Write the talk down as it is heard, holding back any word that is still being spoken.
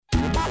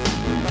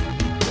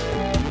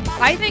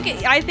I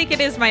think it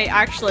is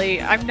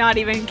I'm not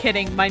even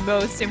kidding, my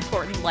most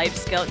important life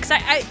skill. Because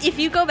if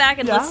you go back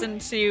and listen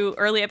to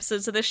early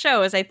episodes of the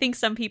show, as I think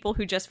some people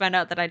who just found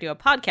out that I do a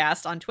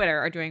podcast on Twitter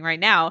are doing right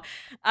now,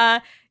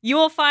 you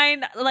will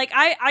find, like,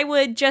 I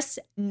would just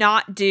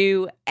not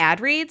do ad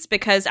reads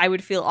because I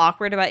would feel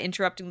awkward about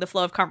interrupting the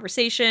flow of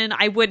conversation.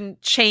 I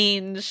wouldn't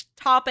change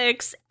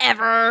topics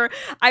ever.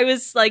 I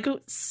was, like,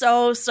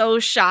 so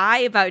shy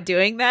about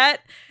doing that.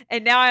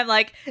 And now I'm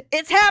like,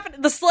 it's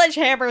happening. The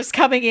sledgehammer's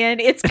coming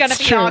in. It's going to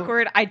be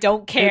awkward. I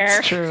don't care.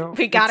 It's true.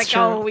 We got to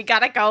go. We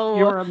got to go.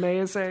 You're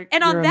amazing.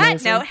 And on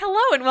that note,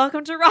 hello and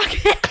welcome to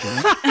Rocket.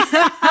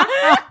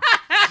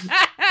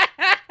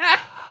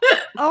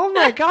 Oh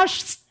my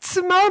gosh,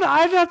 Simone,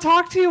 I've not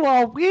talked to you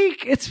all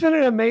week. It's been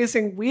an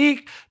amazing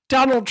week.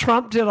 Donald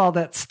Trump did all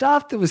that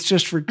stuff that was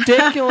just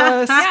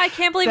ridiculous. Yeah, I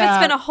can't believe it's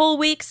been a whole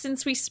week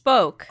since we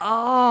spoke.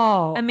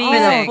 Oh.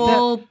 Amazing.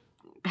 Full,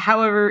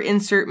 however,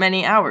 insert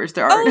many hours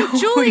there are. Oh,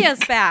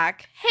 Julia's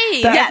back.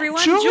 Hey,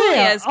 everyone,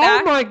 Julia's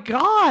back. Oh my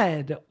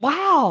God.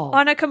 Wow.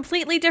 On a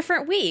completely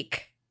different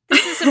week.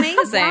 This is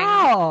amazing.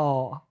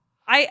 Wow.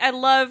 I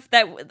love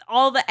that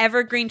all the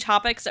evergreen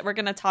topics that we're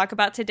going to talk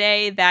about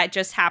today that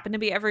just happen to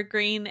be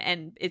evergreen,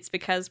 and it's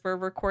because we're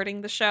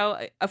recording the show,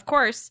 of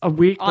course, a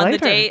week on later.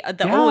 the day,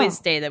 always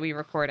day that we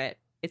record it.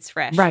 It's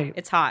fresh. Right.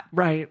 It's hot.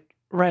 Right.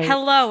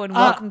 Hello and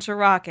welcome to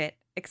Rocket,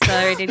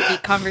 Accelerated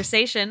Geek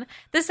Conversation.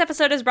 This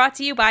episode is brought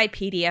to you by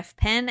PDF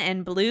Pen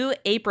and Blue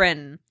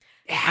Apron.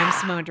 Yeah. I'm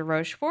Simone de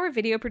Rochefort,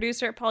 video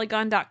producer at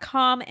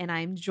Polygon.com, and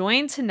I'm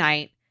joined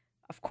tonight,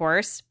 of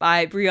course,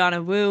 by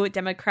Brianna Wu,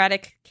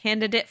 Democratic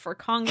candidate for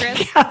Congress.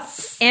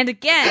 Yes. And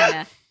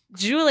again,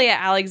 Julia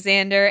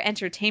Alexander,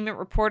 entertainment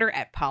reporter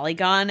at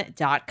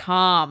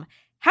Polygon.com.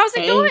 How's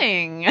it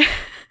going?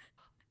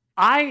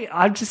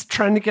 I'm just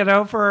trying to get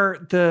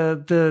over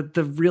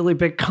the really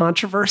big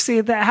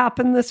controversy that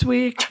happened this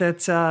week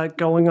that's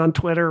going on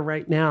Twitter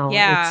right now.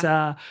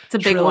 Yeah. It's a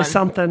big really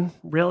one.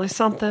 Really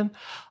something.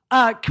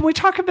 Can we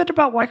talk a bit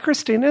about why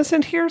Christina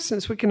isn't here,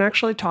 since we can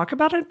actually talk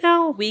about it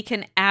now? We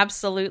can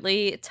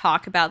absolutely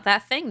talk about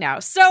that thing now.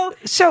 So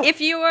if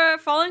you are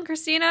following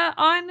Christina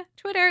on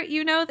Twitter,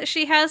 you know that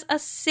she has a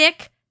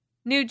sick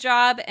new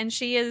job, and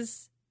she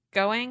is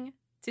going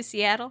to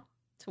Seattle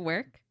to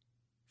work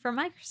for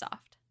Microsoft.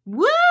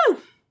 Woo!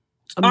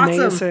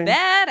 Amazing. Awesome.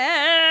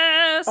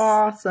 Badass!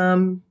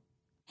 Awesome.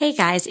 Hey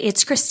guys,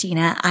 it's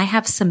Christina. I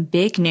have some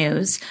big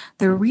news.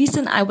 The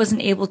reason I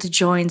wasn't able to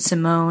join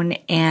Simone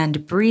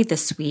and Bree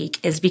this week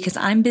is because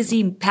I'm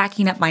busy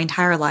packing up my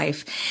entire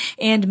life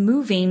and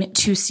moving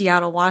to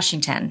Seattle,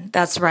 Washington.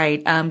 That's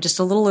right. Just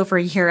a little over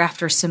a year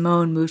after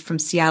Simone moved from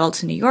Seattle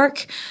to New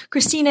York,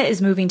 Christina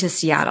is moving to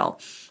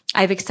Seattle.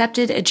 I've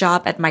accepted a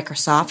job at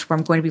Microsoft where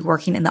I'm going to be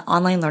working in the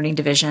online learning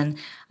division.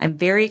 I'm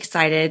very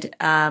excited.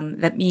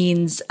 That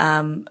means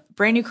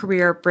brand new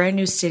career, brand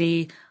new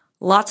city,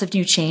 lots of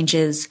new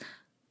changes.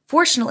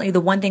 Fortunately, the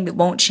one thing that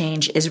won't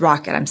change is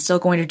Rocket. I'm still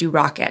going to do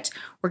Rocket.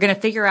 We're going to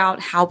figure out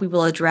how we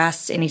will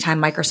address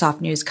anytime Microsoft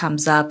news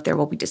comes up. There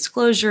will be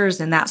disclosures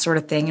and that sort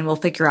of thing, and we'll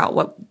figure out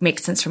what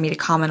makes sense for me to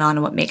comment on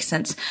and what makes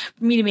sense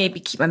for me to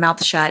maybe keep my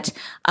mouth shut.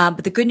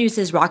 But the good news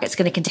is Rocket's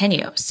going to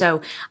continue.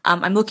 So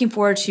I'm looking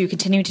forward to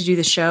continuing to do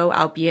the show,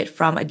 albeit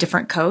from a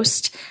different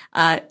coast.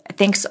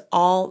 Thanks to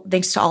all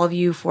of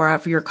you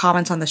for your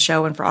comments on the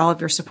show and for all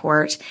of your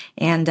support.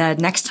 And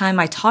next time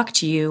I talk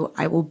to you,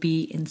 I will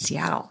be in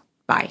Seattle.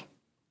 Bye.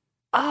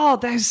 Oh,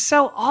 that is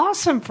so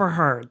awesome for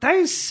her. That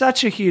is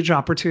such a huge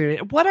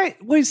opportunity. What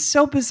was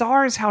so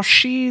bizarre is how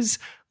she's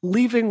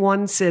leaving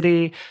one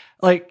city.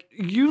 Like,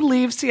 you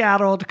leave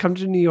Seattle to come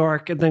to New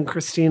York, and then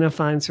Christina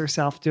finds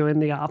herself doing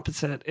the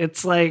opposite.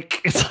 It's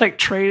like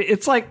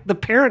the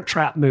Parent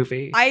Trap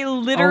movie. I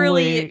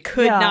literally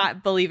could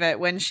not believe it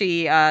when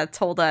she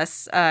told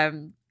us.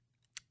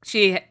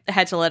 She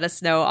had to let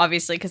us know,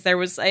 obviously, because there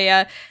was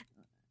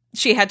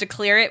she had to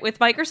clear it with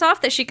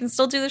Microsoft that she can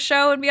still do the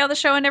show and be on the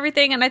show and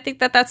everything. And I think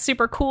that that's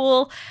super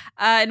cool.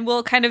 And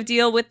we'll kind of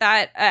deal with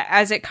that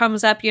as it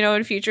comes up,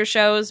 in future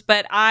shows.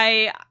 But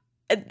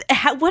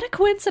what a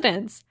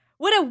coincidence.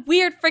 What a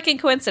weird freaking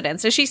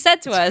coincidence. So she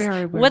said to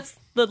us, what's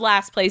the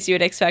last place you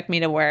would expect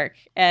me to work?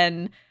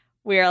 And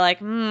we were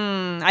like,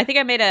 I think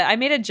I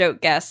made a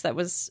joke guess that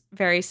was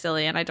very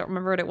silly, and I don't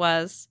remember what it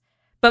was.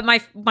 But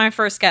my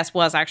first guess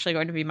was actually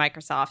going to be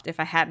Microsoft if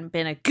I hadn't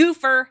been a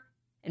goofer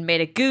and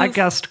made a goof. I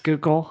guessed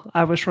Google.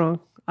 I was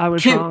wrong.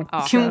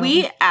 Can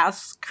we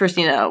ask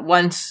Christina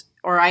once,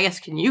 or I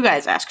guess can you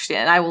guys ask Christina,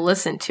 and I will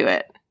listen to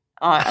it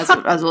as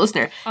a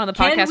listener. On the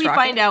podcast Can we Rocket.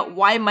 find out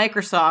why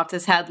Microsoft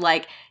has had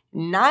like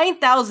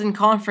 9,000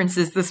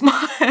 conferences this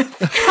month?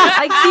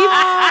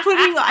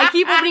 I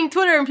keep opening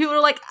Twitter and people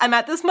are like, I'm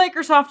at this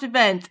Microsoft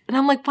event. And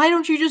I'm like, why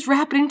don't you just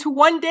wrap it into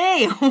one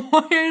day?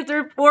 Why are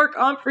there 4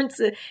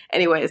 conferences?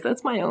 Anyways,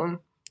 that's my own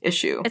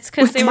issue. It's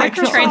because they were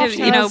trying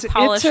to,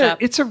 polish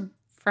up. It's a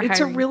It's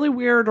a really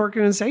weird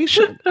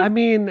organization. I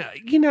mean,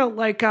 you know,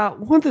 like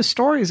one of the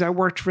stories I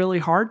worked really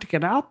hard to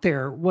get out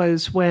there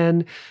was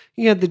when,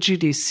 you know, the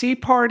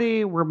GDC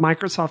party where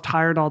Microsoft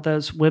hired all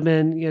those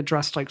women, you know,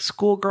 dressed like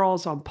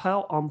schoolgirls on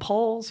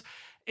poles.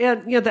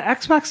 And, you know, the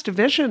Xbox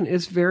division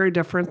is very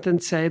different than,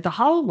 say, the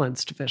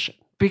HoloLens division.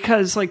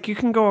 Because, like, you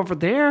can go over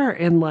there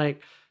and,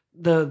 like,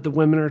 the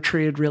women are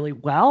treated really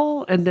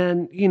well. And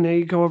then, you know,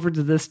 you go over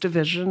to this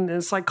division, and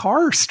it's like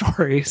horror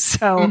stories.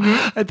 So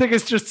I think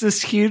it's just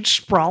this huge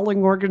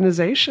sprawling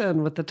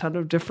organization with a ton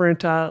of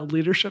different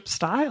leadership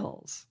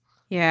styles.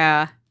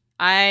 Yeah.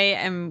 I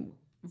am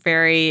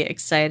very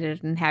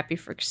excited and happy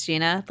for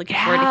Christina. Looking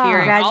forward to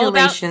hearing all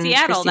about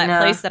Seattle, Christina.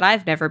 That place that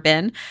I've never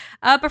been.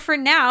 But for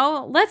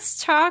now,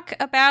 let's talk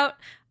about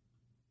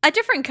a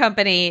different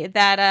company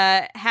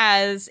that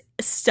has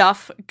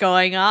stuff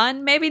going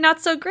on. Maybe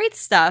not so great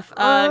stuff,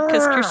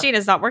 because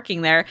Christina's not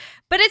working there.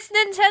 But it's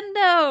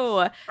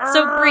Nintendo.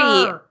 So,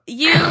 Brie,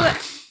 you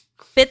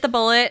bit the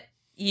bullet.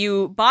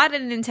 You bought a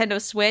Nintendo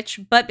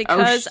Switch, but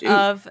because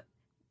of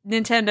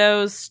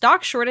Nintendo's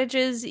stock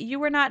shortages, you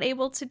were not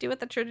able to do it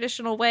the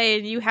traditional way,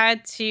 and you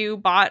had to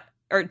bought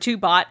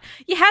it.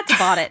 You had to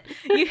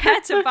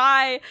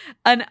buy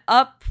an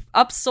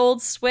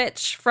upsold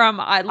Switch from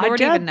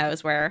Lord even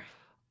knows where.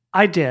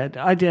 I did.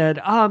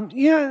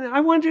 Yeah, I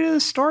wanted to do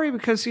this story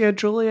because, yeah,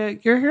 Julia,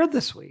 you're here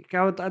this week.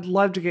 I'd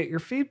love to get your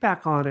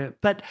feedback on it.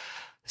 But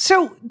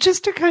so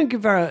just to kind of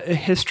give a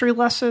history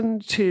lesson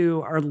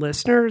to our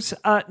listeners,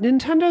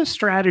 Nintendo's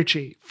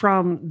strategy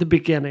from the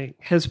beginning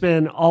has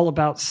been all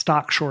about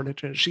stock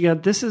shortages. Yeah,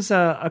 this is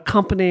a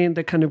company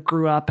that kind of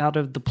grew up out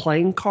of the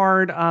playing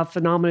card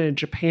phenomenon in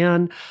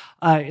Japan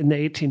in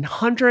the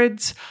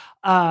 1800s.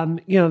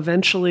 You know,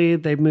 eventually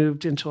they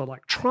moved into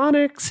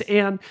electronics,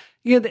 and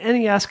you know, the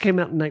NES came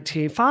out in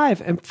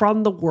 1985, and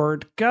from the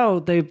word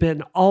go, they've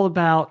been all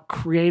about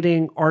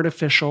creating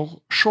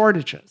artificial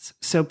shortages.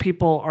 So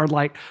people are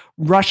like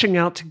rushing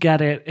out to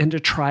get it and to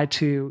try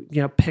to,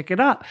 you know, pick it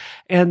up.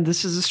 And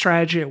this is a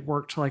strategy. It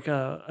worked like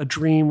a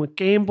dream with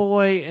Game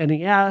Boy,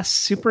 NES,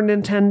 Super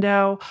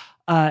Nintendo,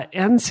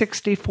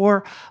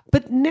 N64.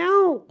 But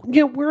now,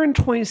 you know, we're in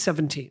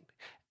 2017.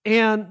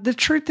 And the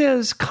truth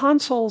is,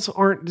 consoles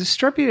aren't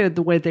distributed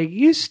the way they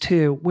used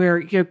to, where,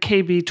 you know,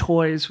 KB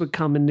Toys would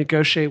come and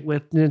negotiate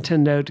with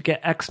Nintendo to get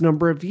X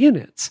number of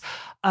units.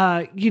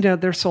 You know,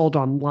 they're sold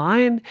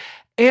online.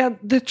 And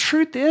the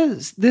truth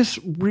is, this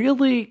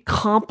really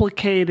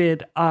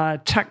complicated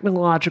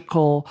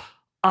technological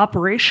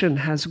operation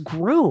has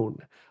grown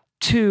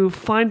to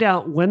find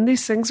out when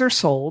these things are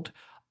sold,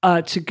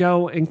 to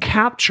go and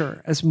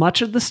capture as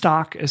much of the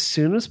stock as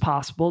soon as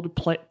possible to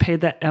pay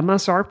that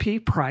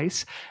MSRP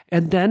price,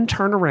 and then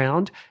turn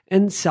around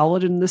and sell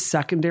it in the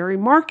secondary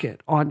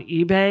market on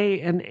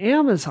eBay and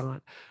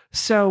Amazon.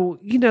 So,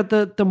 you know,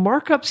 the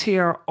markups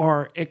here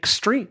are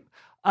extreme.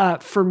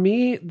 For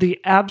me, the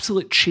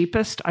absolute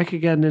cheapest I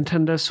could get a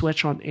Nintendo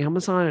Switch on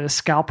Amazon at a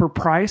scalper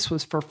price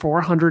was for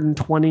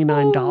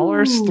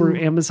 $429 through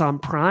Amazon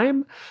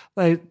Prime.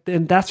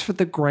 And that's for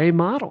the gray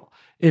model.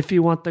 If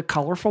you want the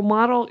colorful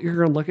model, you're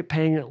going to look at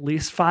paying at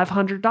least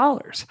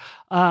 $500.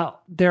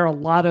 There are a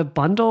lot of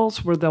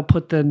bundles where they'll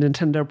put the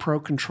Nintendo Pro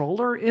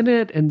Controller in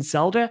it and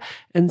Zelda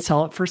and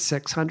sell it for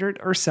 $600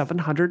 or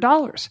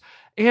 $700.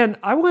 And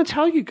I want to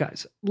tell you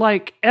guys,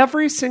 like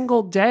every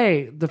single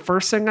day, the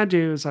first thing I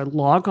do is I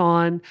log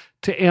on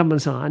to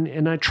Amazon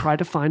and I try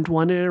to find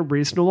one at a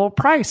reasonable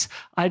price.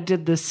 I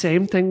did the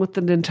same thing with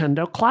the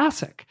Nintendo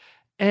Classic.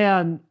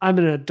 And I'm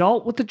an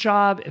adult with a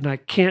job, and I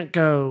can't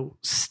go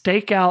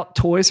stake out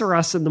Toys R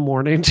Us in the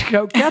morning to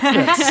go get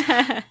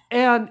this.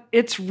 And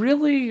it's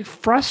really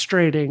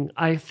frustrating,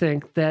 I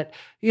think, that,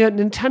 you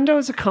know, Nintendo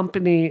is a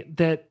company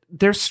that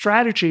their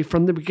strategy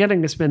from the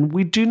beginning has been,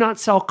 we do not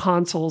sell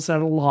consoles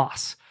at a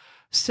loss.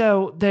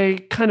 So they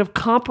kind of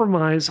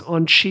compromise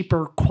on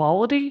cheaper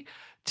quality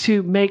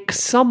to make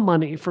some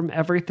money from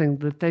everything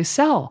that they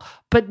sell.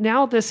 But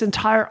now this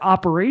entire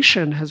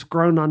operation has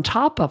grown on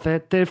top of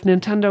it, that if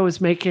Nintendo is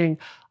making,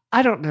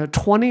 I don't know,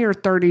 $20 or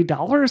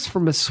 $30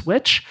 from a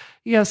Switch,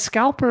 yeah,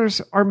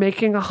 scalpers are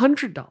making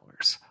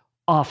 $100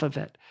 off of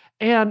it.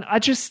 And I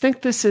just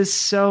think this is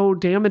so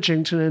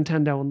damaging to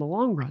Nintendo in the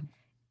long run.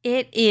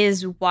 It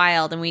is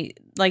wild. And we,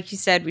 like you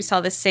said, we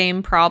saw the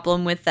same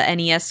problem with the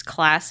NES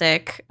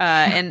Classic.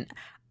 And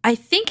I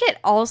think it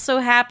also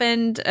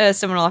happened,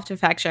 someone will have to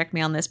fact check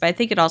me on this, but I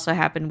think it also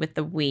happened with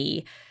the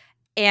Wii.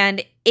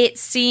 And it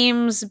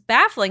seems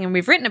baffling, and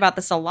we've written about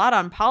this a lot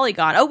on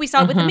Polygon. Oh, we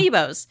saw it with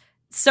Amiibos.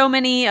 So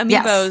many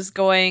Amiibos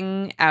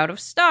going out of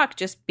stock,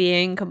 just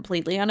being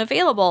completely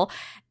unavailable.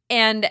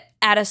 And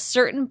at a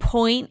certain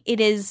point,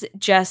 it is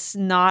just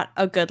not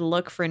a good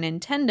look for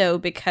Nintendo,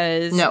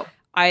 because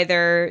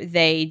either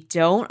they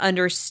don't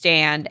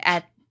understand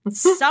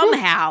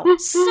somehow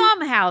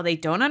they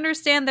don't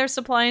understand their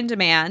supply and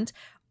demand,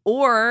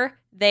 or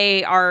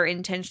they are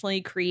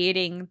intentionally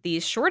creating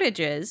these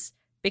shortages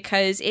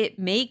because it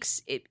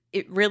makes it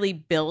really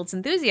builds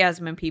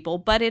enthusiasm in people,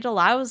 but it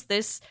allows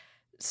this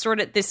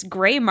sort of this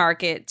gray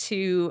market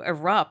to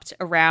erupt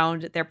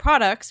around their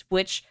products,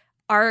 which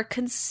are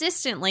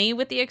consistently,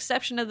 with the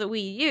exception of the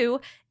Wii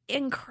U,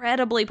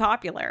 incredibly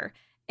popular.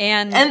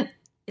 And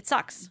it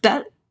sucks.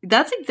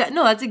 That's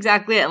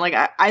exactly it. Like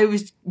I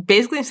was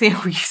basically saying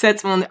what you said.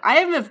 Someone, I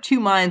am of two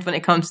minds when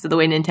it comes to the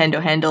way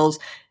Nintendo handles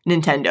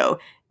Nintendo.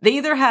 They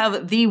either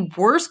have the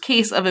worst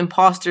case of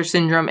imposter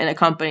syndrome in a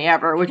company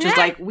ever, which is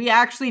like, we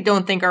actually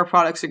don't think our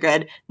products are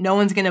good. No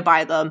one's going to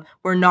buy them.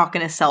 We're not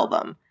going to sell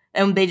them.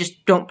 And they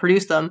just don't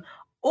produce them.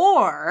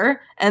 Or,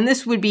 and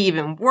this would be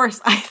even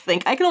worse, I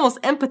think, I can almost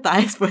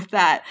empathize with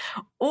that.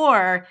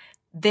 Or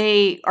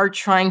they are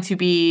trying to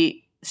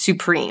be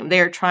supreme. They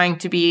are trying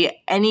to be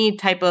any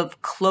type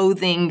of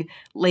clothing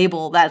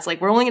label that's like,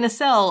 we're only going to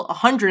sell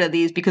 100 of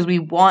these because we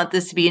want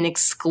this to be an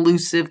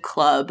exclusive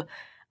club.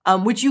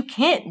 Which you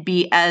can't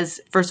be as,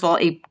 first of all,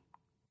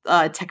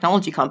 a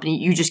technology company.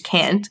 You just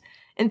can't.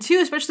 And two,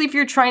 especially if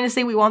you're trying to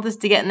say we want this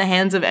to get in the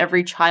hands of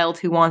every child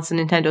who wants a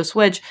Nintendo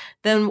Switch,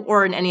 then,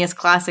 or an NES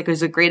Classic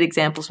is a great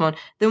example, Simone,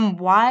 then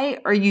why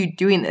are you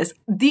doing this?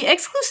 The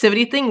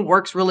exclusivity thing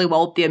works really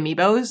well with the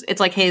amiibos. It's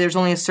like, hey, there's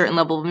only a certain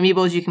level of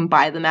amiibos. You can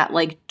buy them at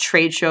like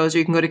trade shows, or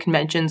you can go to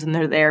conventions and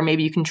they're there.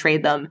 Maybe you can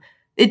trade them.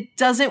 It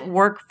doesn't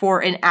work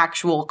for an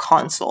actual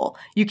console.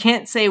 You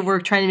can't say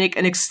we're trying to make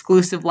an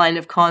exclusive line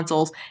of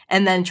consoles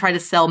and then try to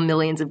sell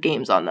millions of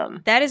games on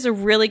them. That is a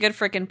really good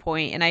freaking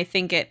point, and I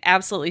think it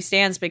absolutely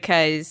stands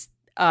because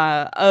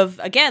of,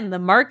 again, the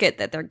market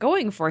that they're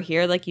going for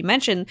here. Like you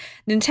mentioned,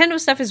 Nintendo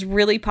stuff is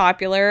really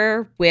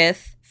popular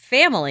with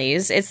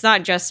families. It's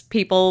not just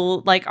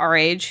people like our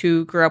age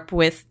who grew up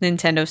with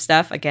Nintendo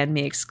stuff. Again,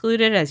 me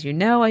excluded. As you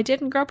know, I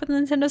didn't grow up with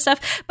Nintendo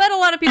stuff, but a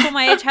lot of people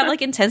my age have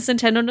like intense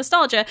Nintendo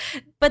nostalgia.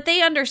 But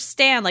they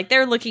understand, like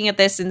they're looking at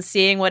this and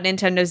seeing what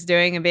Nintendo's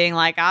doing and being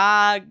like,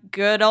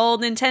 good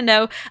old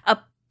Nintendo. A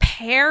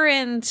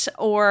parent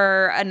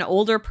or an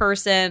older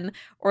person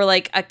or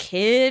like a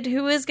kid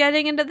who is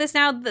getting into this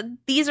now,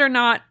 these are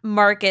not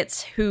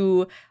markets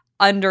who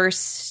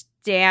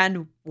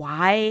understand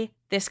why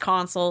this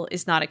console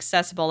is not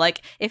accessible.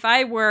 Like, if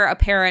I were a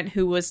parent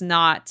who was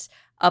not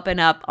up and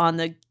up on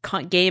the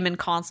game and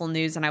console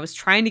news and I was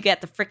trying to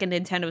get the freaking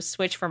Nintendo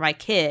Switch for my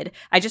kid,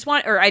 I just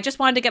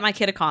wanted to get my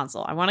kid a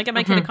console. I want to get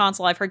my kid a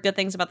console. I've heard good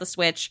things about the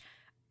Switch.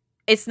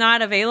 It's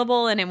not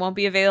available and it won't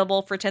be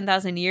available for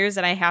 10,000 years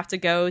and I have to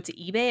go to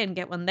eBay and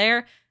get one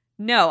there.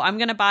 No, I'm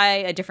going to buy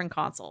a different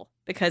console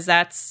because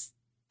that's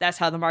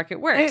how the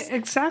market works.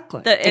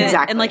 Exactly.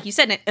 And like you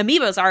said,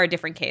 amiibos are a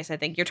different case. I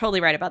think you're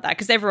totally right about that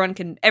because everyone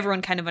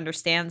kind of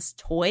understands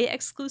toy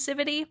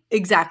exclusivity.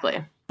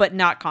 Exactly. But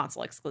not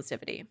console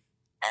exclusivity.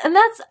 And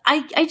that's,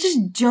 I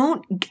just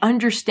don't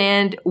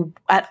understand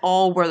at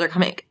all where they're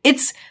coming.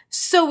 It's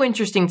so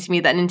interesting to me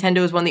that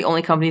Nintendo is one of the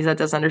only companies that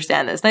doesn't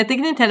understand this. And I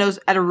think Nintendo's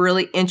at a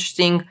really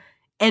interesting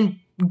and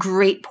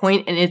great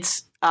point in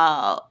its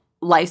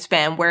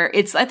lifespan where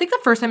it's, I think, the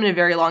first time in a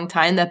very long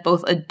time that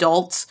both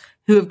adults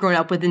who have grown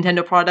up with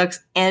Nintendo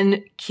products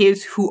and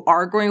kids who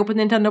are growing up with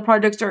Nintendo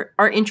products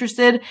are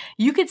interested.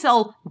 You could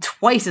sell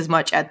twice as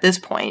much at this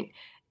point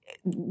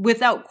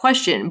without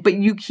question, but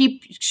you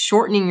keep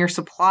shortening your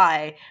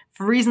supply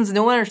for reasons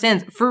no one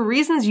understands, for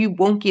reasons you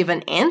won't give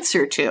an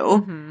answer to.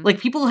 Mm-hmm. Like,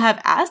 people have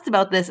asked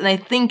about this, and I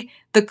think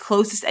the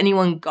closest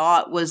anyone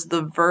got was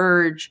The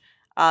Verge.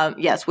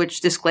 Yes, which,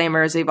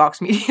 disclaimer, is a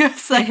Vox Media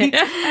site.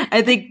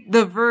 I think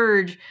The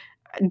Verge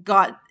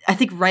I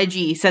think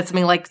Reggie said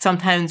something like,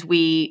 sometimes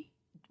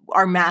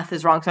our math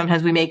is wrong.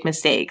 Sometimes we make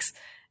mistakes.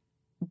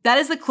 That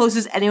is the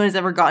closest anyone has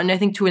ever gotten, I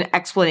think, to an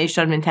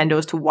explanation of Nintendo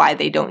as to why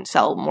they don't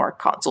sell more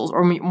consoles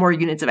or more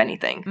units of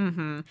anything.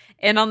 Mm-hmm.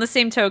 And on the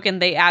same token,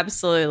 they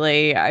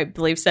absolutely, I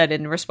believe, said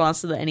in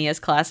response to the NES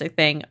Classic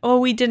thing,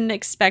 we didn't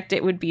expect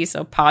it would be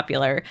so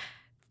popular.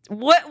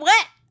 What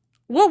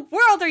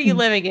world are you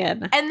living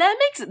in? And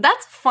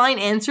that's a fine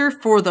answer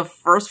for the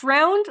first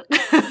round.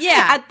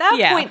 Yeah. At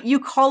that point, you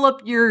call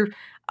up your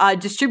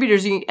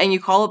distributors and you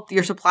call up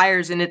your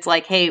suppliers and it's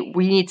like, hey,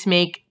 we need to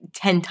make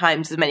 10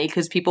 times as many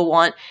because people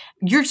want.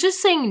 You're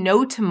just saying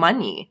no to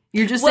money.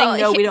 You're just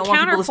saying no, we don't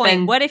want people to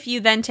spend. What if you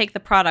then take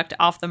the product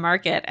off the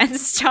market and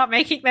stop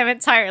making them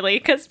entirely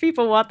because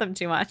people want them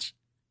too much?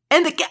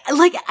 And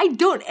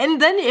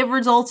and then it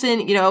results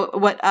in,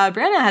 what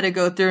Brianna had to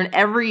go through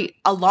and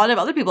a lot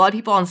of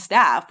people on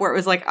staff where it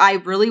was like, I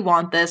really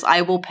want this.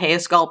 I will pay a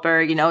scalper,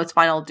 it's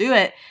fine. I'll do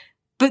it.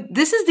 But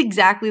this is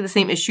exactly the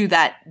same issue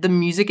that the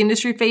music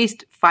industry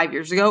faced 5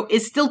 years ago.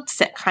 It's still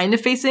kind of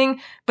facing,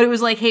 but it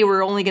was like, hey,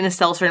 we're only going to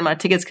sell a certain amount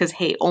of tickets because,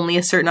 hey, only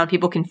a certain amount of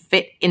people can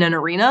fit in an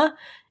arena.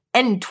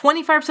 And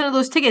 25% of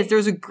those tickets, there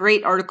was a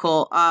great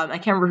article, I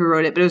can't remember who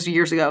wrote it, but it was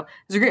years ago.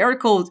 There's a great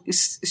article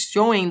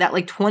showing that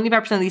like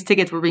 25% of these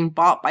tickets were being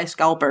bought by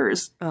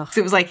scalpers. So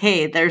it was like,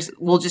 hey,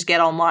 we'll just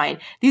get online.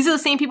 These are the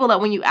same people that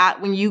when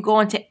you go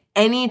onto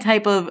any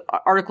type of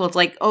article, it's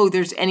like,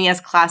 there's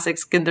NES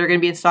Classics, they're going to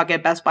be in stock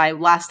at Best Buy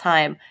last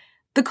time.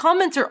 The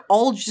comments are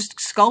all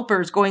just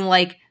scalpers going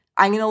like,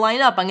 I'm going to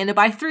line up, I'm going to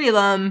buy 3 of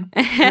them,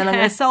 and then I'm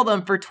going to sell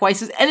them for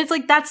twice as, and it's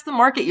like, that's the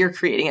market you're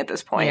creating at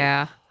this point.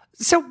 Yeah.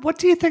 So what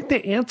do you think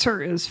the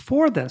answer is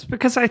for this?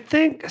 Because I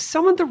think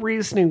some of the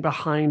reasoning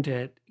behind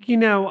it,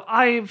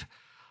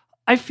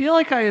 I I feel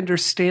like I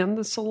understand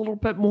this a little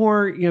bit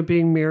more,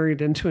 being married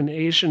into an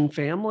Asian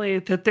family,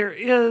 that there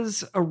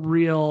is a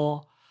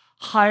real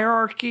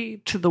hierarchy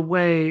to the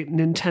way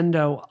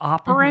Nintendo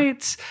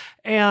operates.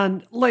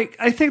 And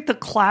I think the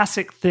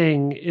classic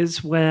thing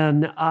is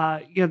when,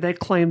 they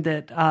claimed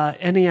that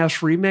NES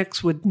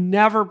Remix would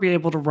never be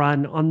able to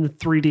run on the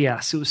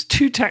 3DS. It was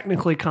too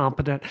technically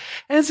competent.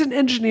 As an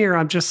engineer,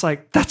 I'm just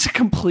like, that's a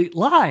complete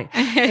lie.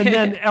 And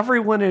then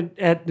everyone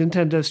at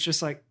Nintendo's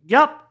just like,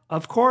 yep,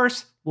 of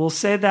course. We'll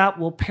say that,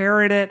 we'll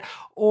parrot it.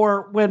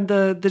 Or when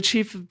the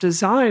chief of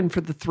design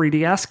for the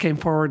 3DS came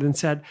forward and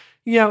said,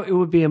 it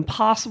would be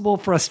impossible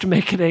for us to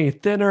make it any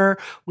thinner.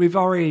 We've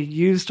already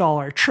used all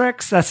our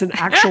tricks. That's an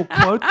actual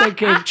quote they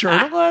gave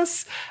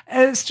journalists.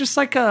 And it's just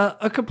like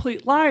a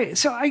complete lie.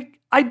 So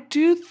I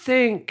do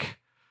think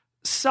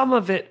some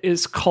of it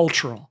is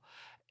cultural.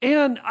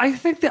 And I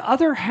think the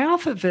other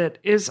half of it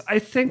is I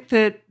think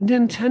that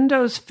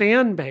Nintendo's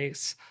fan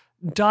base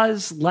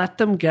does let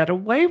them get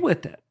away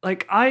with it.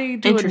 I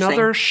do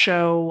another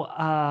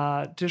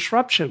show,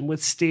 Disruption,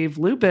 with Steve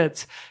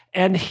Lubitz,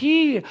 and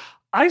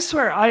I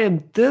swear I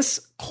am this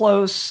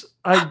close,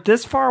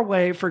 this far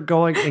away for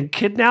going and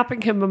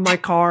kidnapping him in my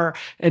car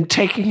and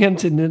taking him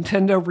to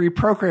Nintendo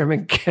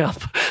reprogramming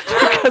camp.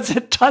 Because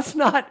it does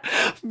not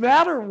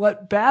matter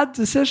what bad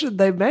decision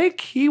they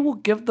make, he will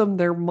give them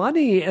their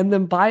money and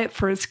then buy it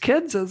for his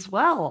kids as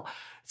well.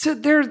 So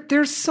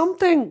there's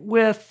something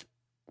with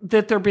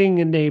that they're being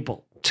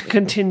enabled to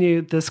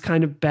continue this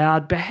kind of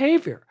bad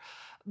behavior.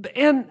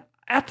 And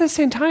at the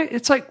same time,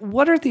 it's like,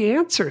 what are the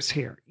answers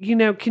here?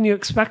 Can you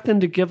expect them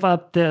to give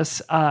up this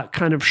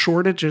kind of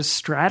shortages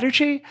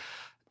strategy?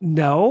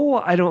 No,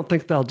 I don't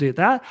think they'll do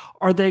that.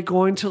 Are they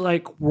going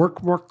to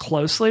work more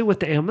closely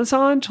with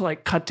Amazon to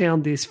cut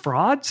down these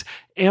frauds?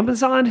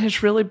 Amazon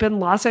has really been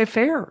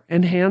laissez-faire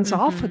and hands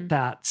off with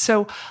that.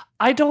 So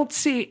I don't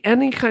see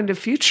any kind of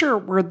future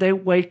where they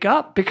wake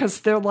up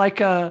because they're like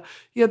a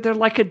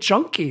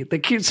junkie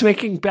that keeps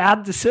making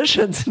bad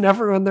decisions and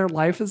everyone in their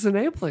life is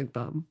enabling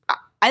them.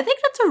 I think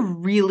that's a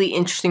really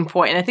interesting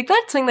point. And I think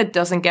that's something that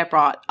doesn't get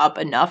brought up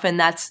enough. And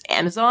that's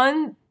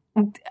Amazon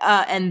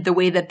and the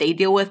way that they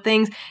deal with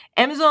things.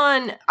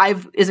 Amazon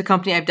is a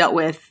company I've dealt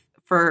with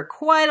for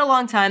quite a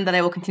long time that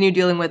I will continue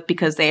dealing with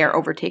because they are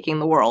overtaking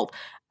the world.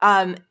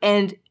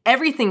 And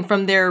everything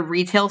from their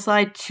retail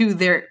side to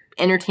their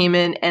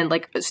entertainment and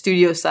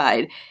studio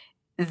side,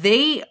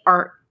 they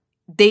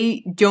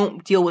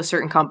don't deal with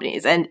certain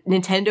companies. And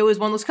Nintendo is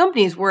one of those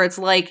companies where it's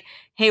like,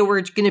 hey,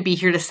 we're going to be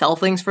here to sell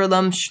things for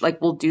them.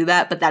 We'll do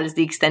that, but that is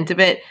the extent of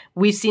it.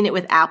 We've seen it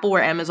with Apple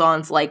where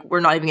Amazon's like,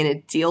 we're not even going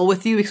to deal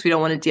with you because we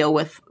don't want to deal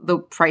with the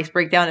price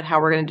breakdown of how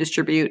we're going to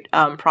distribute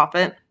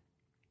profit.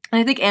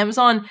 And I think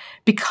Amazon,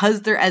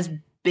 because they're as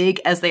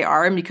big as they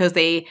are and because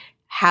they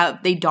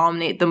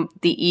dominate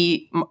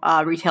the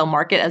retail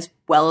market as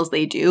well as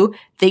they do,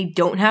 they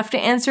don't have to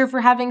answer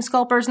for having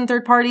scalpers and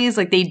third parties.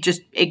 They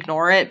just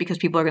ignore it because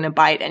people are going to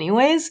buy it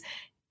anyways.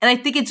 And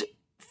I think it's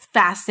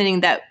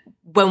fascinating that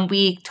when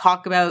we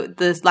talk about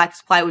this lack of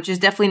supply, which is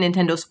definitely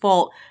Nintendo's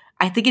fault,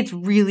 I think it's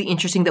really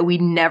interesting that we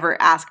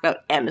never ask about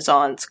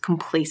Amazon's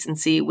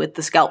complacency with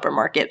the scalper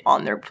market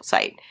on their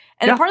site.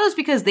 And part of that's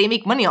because they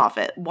make money off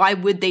it. Why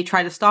would they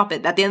try to stop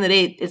it? At the end of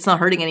the day, it's not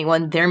hurting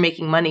anyone. They're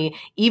making money.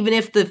 Even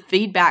if the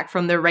feedback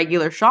from their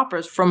regular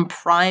shoppers, from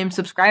Prime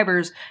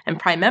subscribers and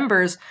Prime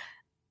members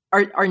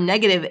are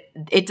negative,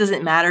 it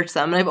doesn't matter to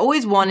them. And I've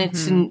always wanted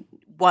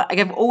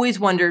I've always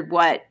wondered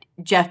what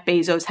Jeff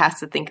Bezos has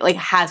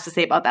to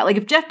say about that.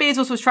 If Jeff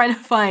Bezos was trying to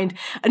find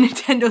a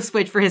Nintendo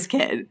Switch for his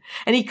kid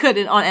and he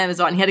couldn't on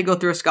Amazon, he had to go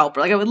through a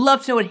scalper. I would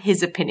love to know what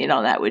his opinion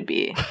on that would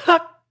be.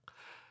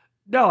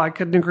 No, I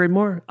couldn't agree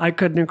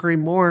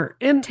more.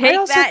 And take I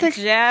also that, think,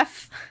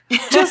 Jeff.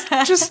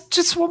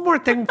 just one more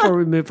thing before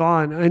we move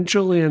on. And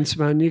Julie and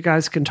Simone, you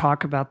guys can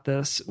talk about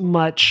this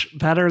much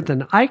better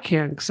than I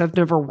can because I've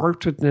never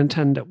worked with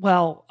Nintendo.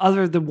 Well,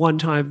 other than one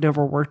time, I've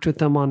never worked with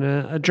them on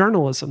a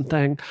journalism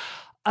thing.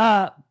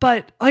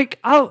 But I'm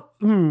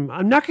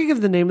not going to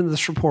give the name of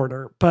this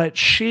reporter, but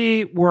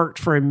she worked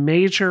for a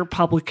major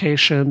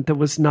publication that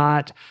was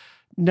not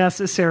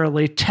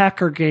necessarily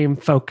tech or game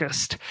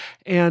focused.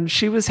 And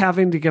she was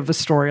having to give a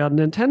story on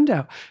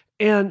Nintendo.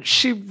 And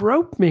she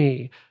wrote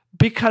me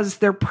because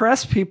their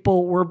press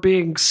people were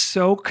being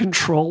so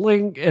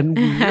controlling and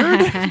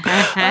weird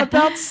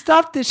about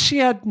stuff that she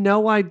had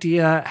no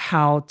idea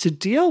how to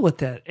deal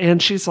with it.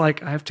 And she's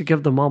like, I have to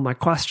give them all my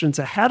questions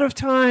ahead of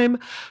time.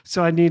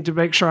 So I need to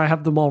make sure I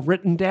have them all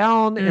written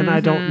down. And I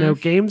don't know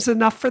games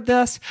enough for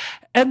this.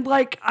 And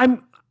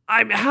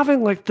I'm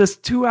having this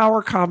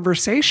 2-hour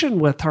conversation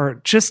with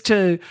her just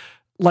to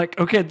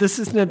okay, this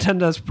is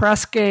Nintendo's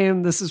press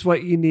game. This is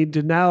what you need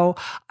to know.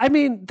 I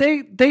mean,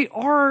 they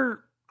are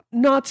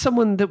not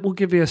someone that will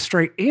give you a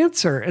straight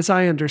answer, as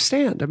I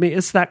understand. I mean,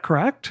 is that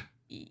correct?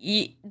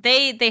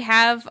 They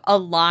have a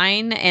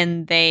line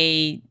and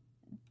they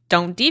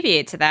don't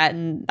deviate to that.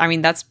 And I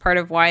mean, that's part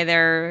of why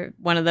they're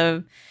one of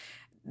the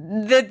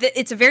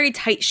it's a very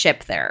tight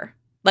ship there.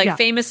 Like,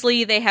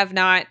 famously, they have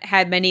not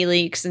had many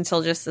leaks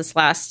until just this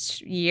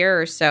last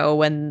year or so,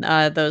 when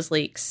those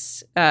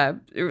leaks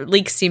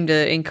seem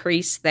to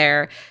increase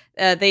there.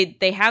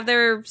 They have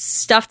their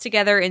stuff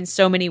together in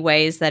so many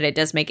ways that it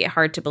does make it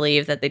hard to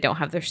believe that they don't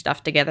have their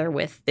stuff together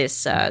with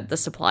this the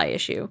supply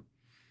issue.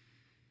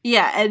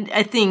 Yeah, and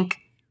I think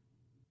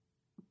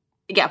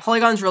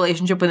Polygon's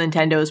relationship with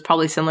Nintendo is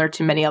probably similar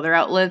to many other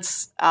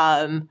outlets.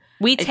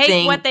 We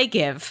take what they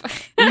give.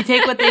 We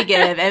take what they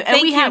give, and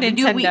Thank you,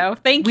 Nintendo.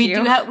 Thank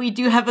you. We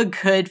do have a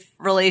good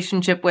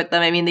relationship with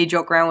them. I mean, they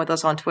joke around with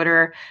us on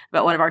Twitter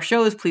about one of our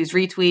shows. Please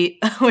retweet,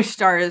 which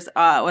stars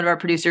one of our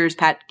producers,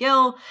 Pat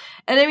Gill.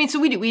 And I mean, so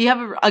we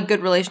have a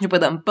good relationship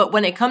with them. But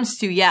when it comes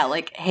to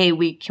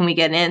hey, can we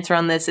get an answer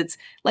on this? It's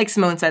like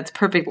Simone said, it's a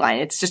perfect line.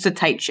 It's just a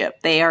tight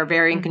ship. They are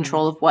very in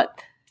control of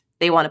what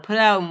they want to put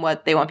out and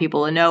what they want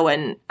people to know,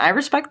 and I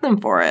respect them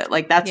for it.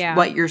 Like, that's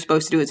what you're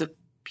supposed to do as a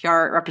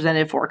PR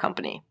representative for a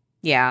company.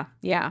 Yeah.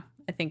 I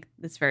think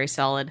that's very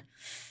solid.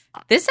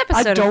 This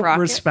episode I don't of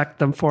Rocket, respect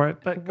them for it,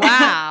 but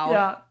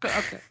wow.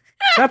 Okay.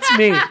 That's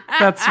me.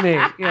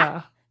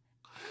 Yeah.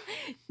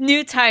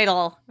 New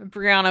title: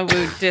 Brianna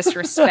Wu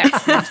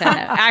disrespects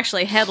Nintendo.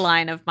 Actually,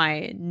 headline of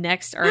my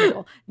next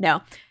article.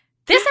 No,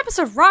 this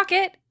episode of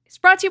Rocket is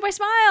brought to you by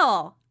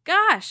Smile.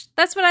 Gosh,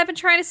 that's what I've been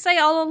trying to say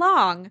all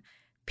along.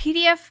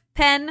 PDF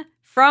Pen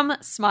from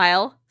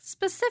Smile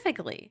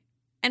specifically.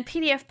 And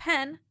PDF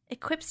Pen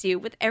equips you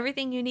with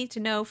everything you need to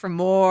know for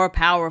more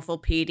powerful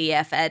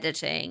PDF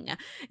editing.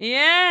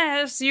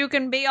 Yes, you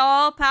can be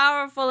all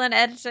powerful in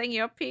editing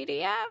your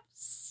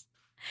PDFs.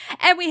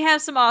 And we have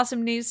some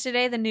awesome news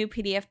today. The new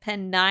PDF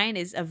Pen 9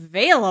 is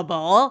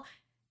available,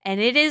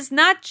 and it is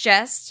not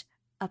just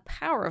a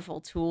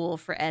powerful tool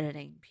for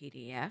editing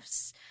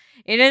PDFs.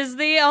 It is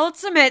the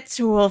ultimate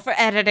tool for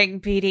editing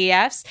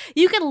PDFs.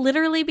 You can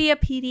literally be a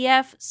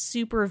PDF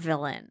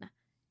supervillain.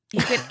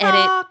 You can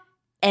edit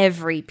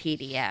every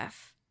PDF.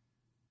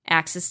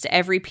 Access to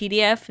every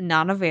PDF,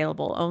 not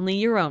available. Only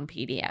your own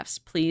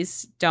PDFs.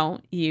 Please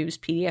don't use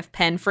PDF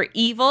Pen for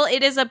evil.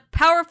 It is a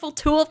powerful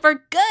tool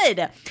for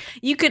good.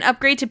 You can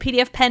upgrade to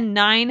PDF Pen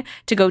 9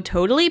 to go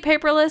totally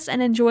paperless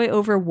and enjoy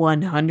over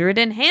 100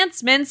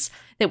 enhancements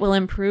that will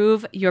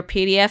improve your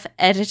PDF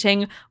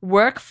editing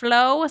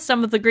workflow.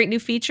 Some of the great new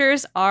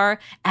features are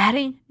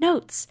adding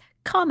notes,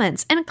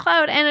 comments, and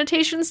cloud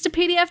annotations to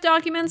PDF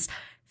documents,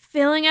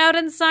 filling out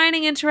and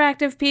signing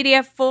interactive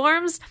PDF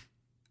forms,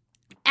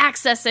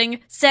 accessing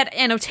said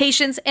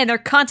annotations and their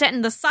content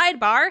in the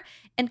sidebar,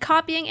 and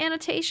copying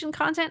annotation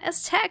content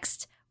as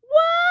text.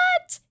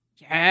 What?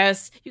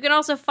 Yes. You can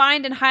also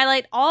find and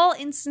highlight all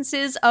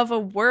instances of a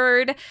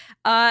word,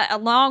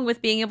 along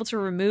with being able to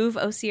remove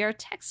OCR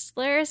text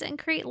layers and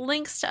create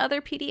links to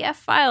other PDF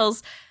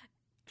files.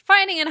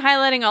 Finding and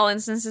highlighting all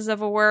instances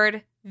of a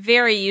word,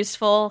 very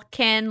useful.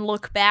 Can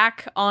look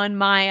back on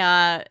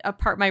my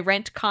my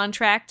rent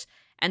contract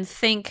and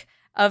think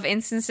of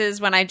instances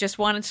when I just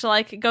wanted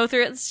to go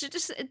through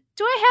it.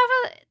 Do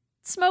I have a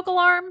smoke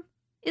alarm?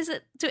 Is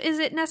it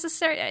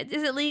necessary?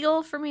 Is it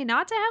legal for me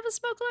not to have a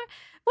smoke alarm?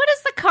 What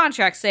does the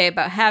contract say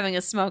about having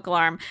a smoke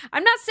alarm?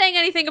 I'm not saying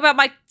anything about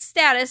my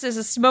status as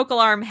a smoke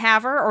alarm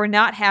haver or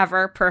not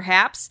haver,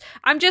 perhaps.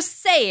 I'm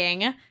just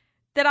saying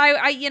that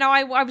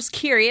I was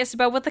curious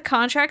about what the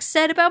contract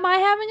said about my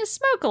having a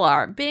smoke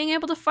alarm. Being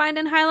able to find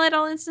and highlight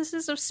all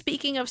instances of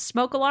speaking of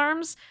smoke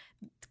alarms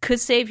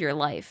could save your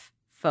life,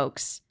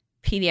 folks.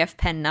 PDF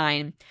Pen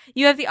 9.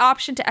 You have the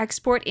option to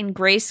export in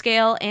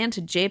grayscale and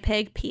to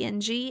JPEG,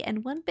 PNG,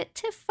 and 1-bit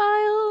TIFF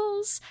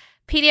files.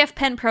 PDF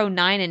Pen Pro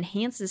 9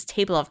 enhances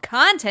table of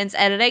contents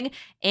editing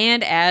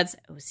and adds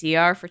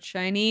OCR for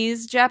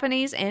Chinese,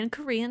 Japanese, and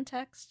Korean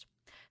text.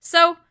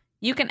 So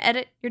you can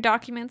edit your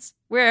documents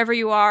wherever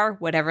you are,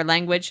 whatever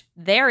language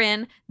they're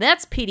in.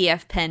 That's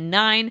PDF Pen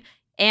 9.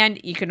 And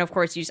you can, of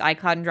course, use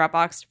iCloud and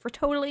Dropbox for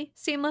totally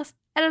seamless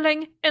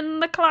editing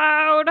in the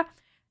cloud.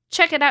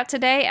 Check it out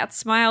today at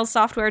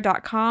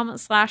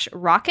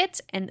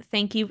smilesoftware.com/rocket. And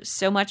thank you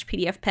so much,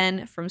 PDF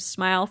Pen from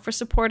Smile, for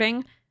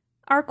supporting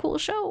our cool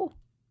show.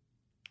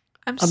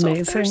 I'm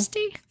amazing. So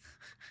thirsty.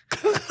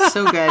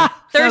 So good.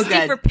 Thirsty so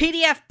good. for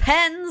PDF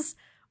pens.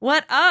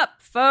 What up,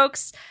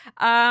 folks?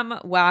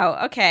 Wow.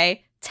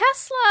 Okay.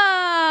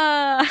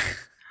 Tesla.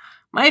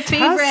 My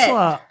favorite.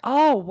 Tesla.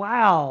 Oh,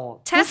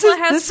 wow. Tesla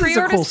has this pre-orders. This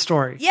is a cool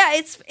story. Yeah,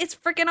 it's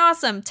freaking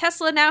awesome.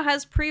 Tesla now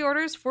has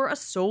pre-orders for a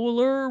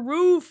solar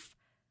roof.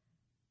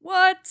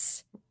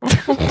 What?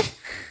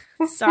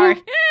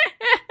 Sorry.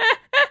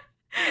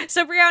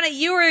 So Brianna,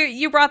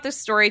 you brought this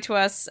story to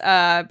us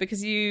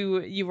because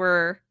you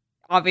were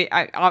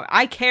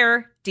I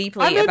care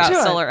deeply about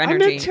solar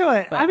energy. I'm into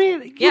it. I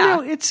mean, you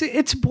know,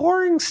 it's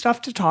boring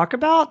stuff to talk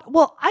about.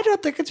 Well, I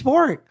don't think it's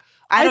boring.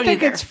 I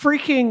think it's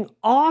freaking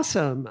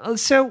awesome.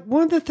 So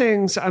one of the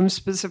things I'm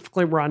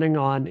specifically running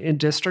on in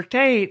District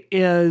 8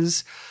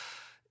 is,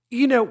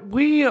 you know,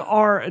 we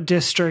are a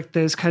district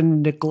that is kind of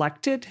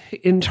neglected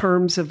in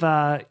terms of,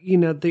 you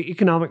know, the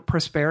economic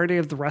prosperity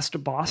of the rest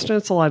of Boston.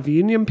 It's a lot of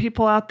union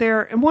people out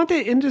there. And one of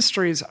the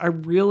industries I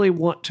really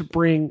want to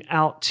bring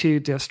out to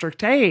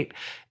District 8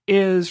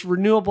 is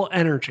renewable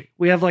energy.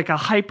 We have like a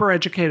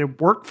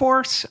hyper-educated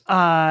workforce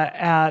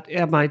at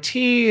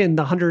MIT and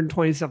the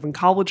 127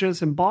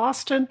 colleges in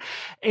Boston.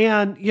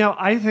 And,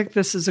 I think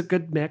this is a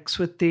good mix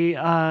with the,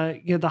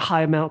 the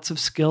high amounts of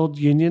skilled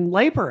union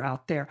labor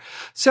out there.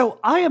 So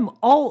I am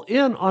all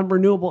in on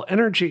renewable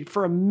energy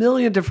for a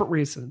million different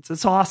reasons.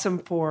 It's awesome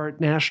for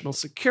national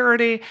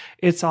security.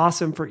 It's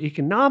awesome for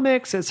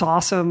economics. It's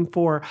awesome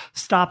for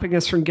stopping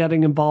us from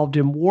getting involved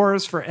in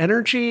wars for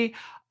energy.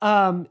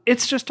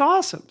 It's just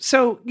awesome.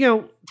 So,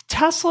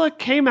 Tesla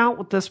came out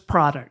with this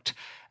product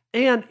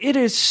and it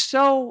is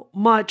so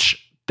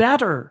much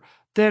better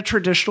than a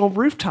traditional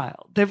roof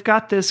tile. They've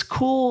got this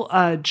cool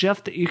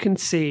GIF that you can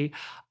see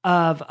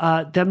of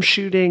them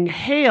shooting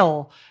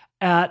hail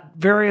at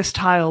various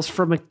tiles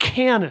from a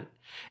cannon.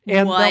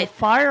 And they'll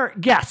fire.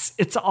 Yes,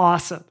 it's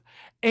awesome.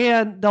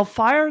 And they'll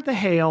fire the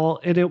hail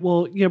and it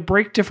will,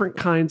 break different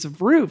kinds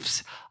of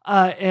roofs.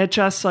 It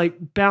just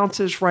like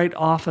bounces right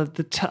off of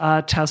the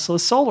Tesla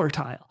solar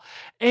tile.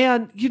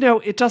 And,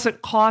 it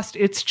doesn't cost,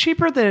 it's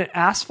cheaper than an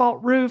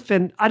asphalt roof.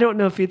 And I don't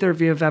know if either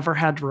of you have ever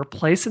had to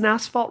replace an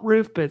asphalt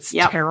roof, but it's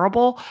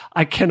terrible.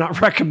 I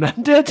cannot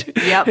recommend it.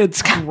 Yep.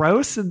 It's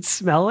gross and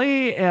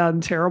smelly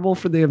and terrible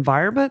for the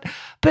environment.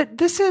 But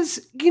this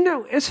is,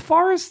 as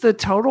far as the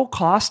total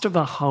cost of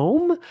a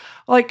home,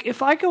 like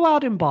if I go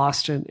out in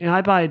Boston and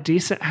I buy a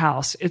decent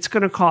house, it's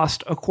going to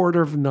cost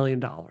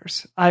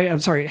 $250,000. I'm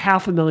sorry,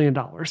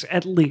 $500,000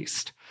 at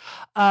least.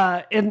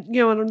 And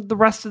in the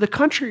rest of the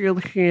country, you're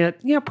looking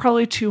at,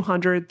 probably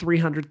 $200,000,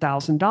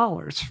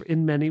 $300,000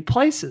 in many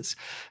places.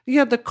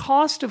 The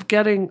cost of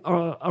getting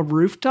a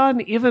roof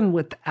done, even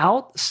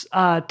without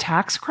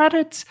tax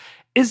credits,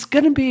 is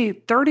going to be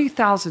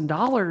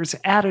 $30,000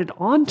 added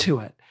onto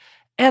it.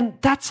 And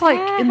that's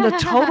like in the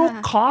total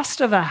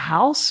cost of a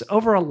house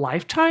over a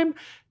lifetime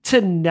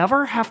to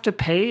never have to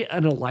pay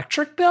an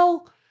electric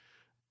bill.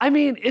 I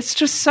mean, it's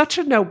just such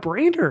a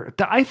no-brainer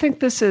that I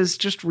think this is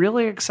just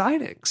really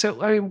exciting.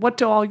 So, I mean, what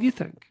do all you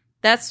think?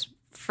 That's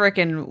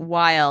freaking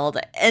wild.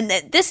 And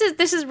this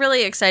is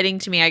really exciting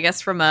to me, I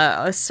guess, from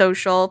a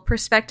social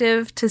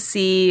perspective to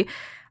see.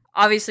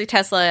 Obviously,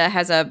 Tesla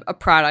has a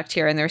product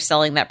here and they're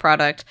selling that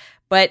product.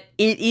 But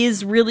it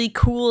is really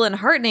cool and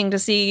heartening to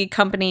see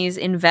companies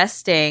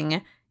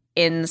investing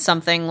in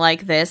something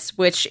like this,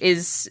 which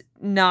is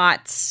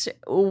not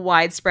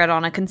widespread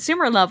on a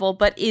consumer level,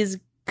 but is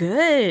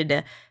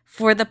good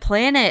for the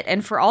planet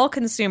and for all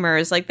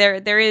consumers. Like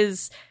there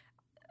is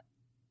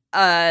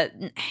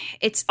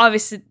it's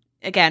obviously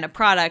again a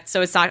product,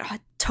 so it's not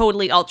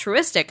totally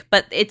altruistic,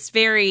 but it's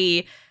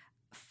very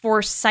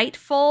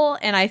foresightful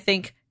and I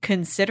think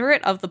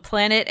considerate of the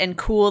planet and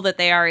cool that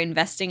they are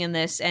investing in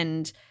this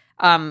and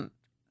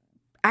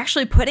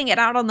actually putting it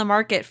out on the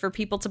market for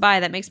people to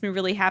buy. That makes me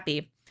really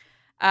happy.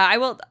 I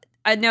will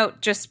note,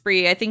 just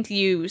Bree, I think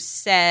you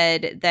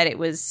said that it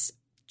was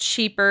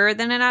cheaper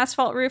than an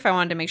asphalt roof. I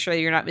wanted to make sure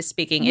that you're not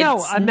misspeaking.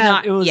 No, I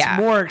meant it was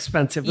more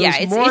expensive.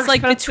 It's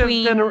like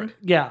between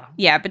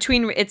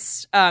between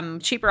it's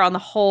cheaper on the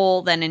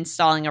whole than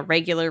installing a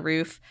regular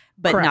roof,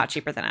 but not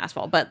cheaper than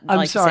asphalt. But I'm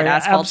like sorry, you said,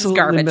 asphalt is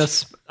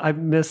garbage. I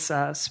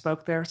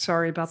misspoke there.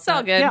 Sorry about it's that.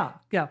 All good.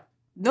 Yeah.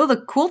 No, the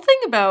cool thing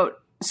about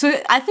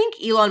I think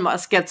Elon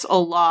Musk gets a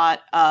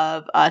lot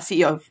of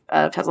CEO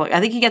of Tesla. I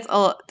think he gets a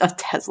lot of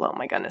Tesla. Oh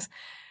my goodness.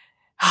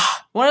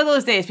 One of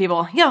those days,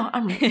 people.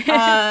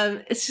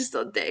 It's just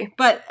a day.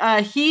 But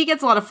he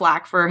gets a lot of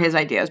flack for his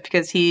ideas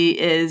because he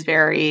has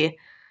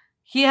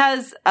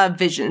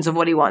visions of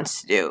what he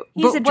wants to do.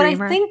 He's a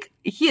dreamer. I think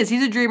he's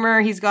a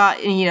dreamer. He's got,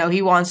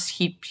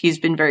 he's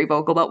been very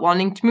vocal about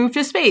wanting to move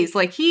to space.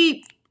 Like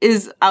he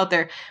is out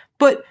there.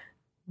 But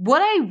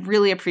what I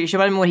really appreciate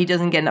about him, what he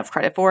doesn't get enough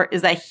credit for,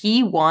 is that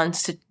he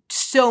wants to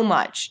so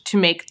much to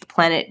make the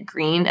planet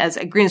green as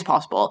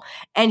possible.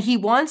 And he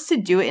wants to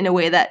do it in a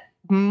way that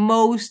I'm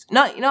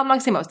not going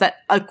to say most, that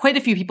quite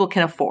a few people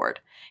can afford.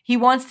 He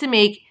wants to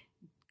make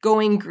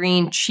going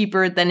green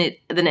cheaper than it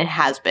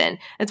has been.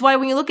 That's why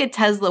when you look at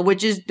Tesla,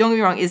 which is, don't get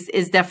me wrong,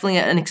 is definitely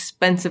an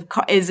expensive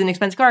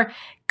car,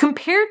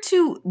 compared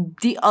to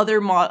the other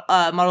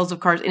models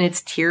of cars in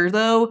its tier,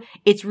 though,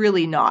 it's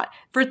really not.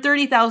 For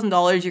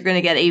 $30,000, you're going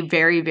to get a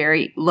very,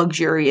 very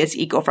luxurious,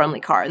 eco-friendly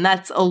car. And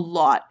that's a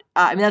lot.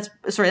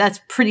 That's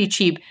pretty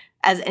cheap,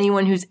 as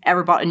anyone who's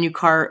ever bought a new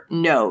car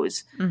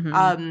knows.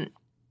 Mm-hmm.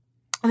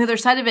 On the other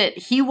side of it,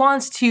 he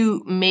wants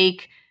to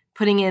make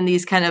putting in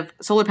these kind of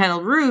solar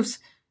panel roofs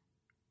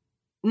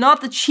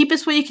not the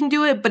cheapest way you can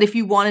do it, but if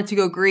you wanted to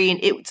go green,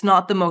 it's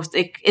not the most,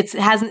 it's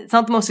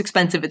not the most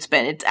expensive it's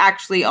been. It's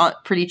actually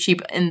pretty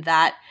cheap in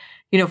that,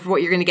 for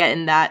what you're going to get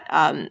in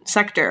that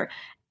sector.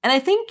 And I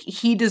think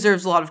he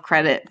deserves a lot of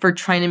credit for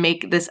trying to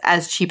make this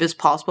as cheap as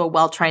possible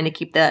while trying to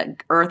keep the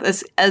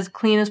earth as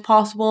clean as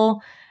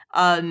possible.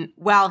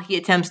 While he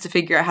attempts to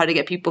figure out how to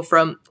get people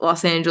from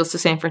Los Angeles to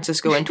San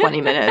Francisco in 20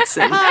 minutes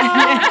and,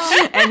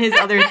 and his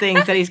other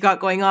things that he's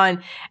got going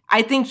on.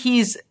 I think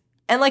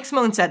and like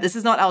Simone said, this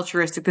is not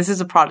altruistic. This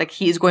is a product.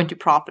 He is going to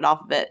profit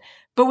off of it.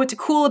 But what's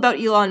cool about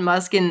Elon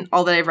Musk and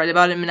all that I've read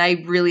about him, and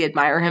I really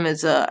admire him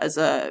as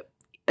a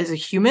as a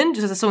human,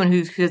 just as someone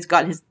who's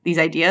got these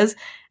ideas.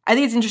 I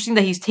think it's interesting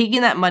that he's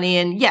taking that money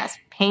and, yes,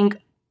 paying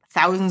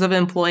thousands of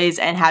employees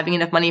and having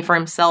enough money for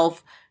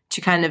himself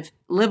to kind of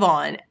live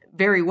on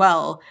very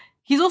well.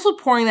 He's also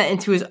pouring that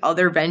into his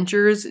other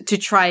ventures to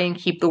try and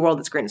keep the world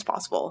as green as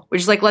possible,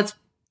 which is like, let's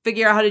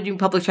figure out how to do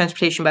public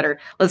transportation better.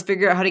 Let's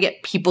figure out how to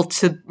get people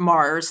to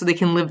Mars so they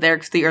can live there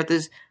because the Earth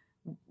is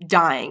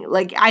dying.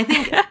 Like, I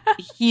think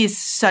he's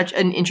such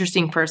an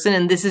interesting person,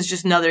 and this is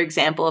just another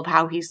example of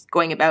how he's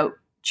going about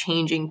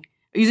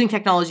using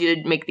technology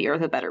to make the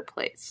Earth a better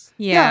place.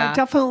 Yeah, I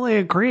definitely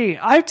agree.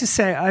 I have to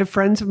say, I have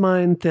friends of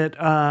mine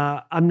that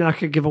I'm not going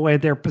to give away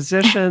their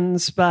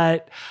positions,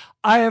 but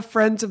I have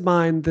friends of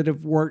mine that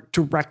have worked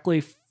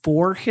directly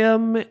for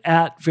him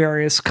at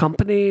various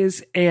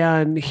companies,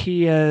 and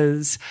he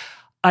is...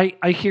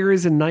 I hear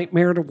he's a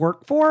nightmare to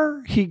work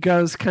for. He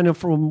goes kind of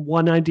from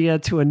one idea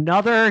to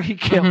another. He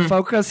can't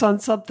focus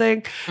on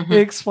something. It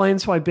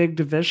explains why big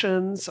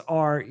divisions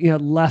are,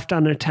 left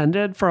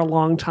unattended for a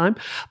long time.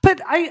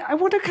 But I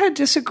want to kind of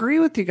disagree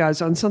with you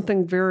guys on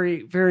something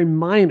very, very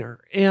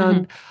minor.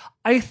 And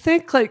I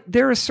think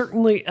there is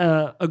certainly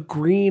a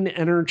green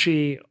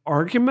energy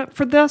argument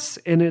for this,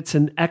 and it's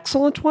an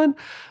excellent one.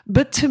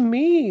 But to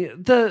me,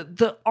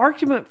 the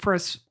argument for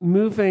us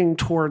moving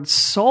towards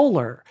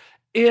solar,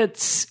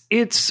 it's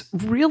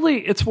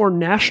more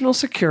national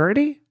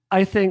security.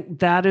 I think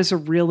that is a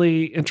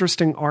really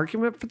interesting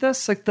argument for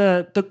this. Like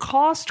the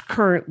cost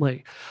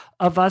currently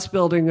of us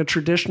building a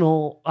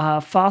traditional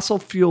fossil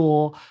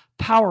fuel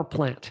power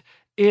plant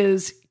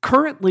is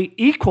currently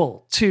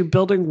equal to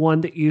building one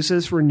that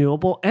uses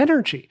renewable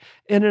energy.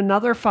 In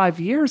another 5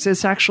 years,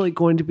 it's actually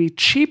going to be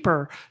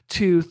cheaper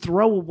to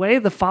throw away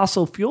the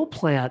fossil fuel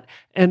plant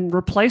and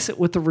replace it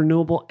with a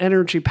renewable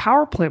energy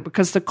power plant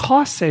because the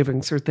cost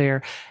savings are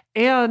there.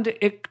 And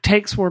it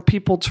takes more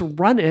people to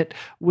run it,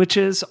 which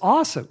is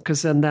awesome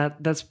because then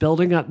that's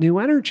building up new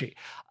energy.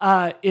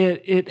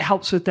 It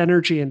helps with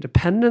energy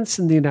independence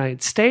in the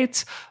United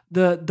States.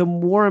 The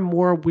more and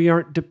more we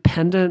aren't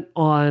dependent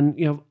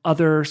on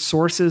other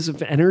sources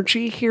of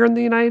energy here in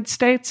the United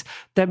States,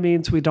 that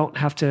means we don't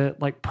have to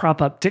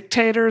prop up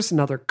dictators in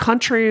other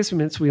countries. It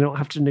means we don't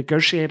have to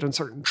negotiate on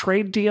certain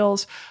trade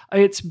deals.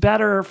 It's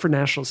better for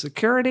national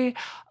security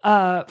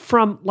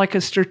from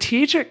a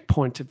strategic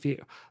point of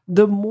view.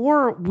 The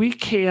more we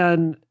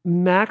can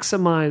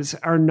maximize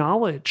our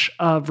knowledge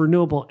of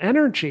renewable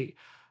energy,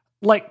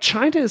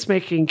 China is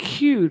making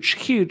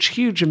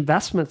huge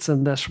investments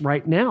in this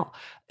right now.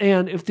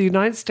 And if the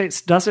United States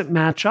doesn't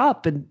match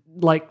up and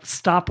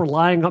stop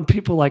relying on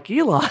people like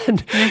Elon,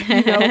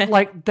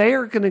 they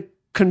are going to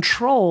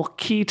control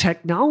key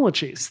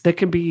technologies that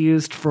can be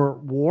used for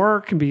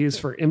war, can be used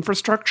for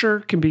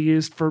infrastructure, can be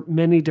used for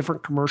many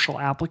different commercial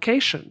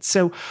applications.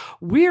 So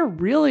we're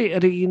really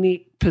at a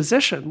unique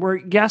position where,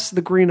 yes,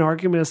 the green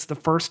argument is the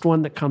first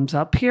one that comes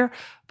up here,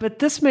 but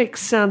this makes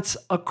sense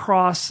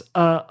across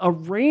a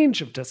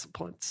range of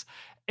disciplines.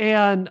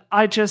 And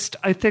I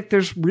think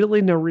there's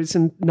really no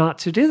reason not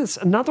to do this.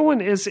 Another one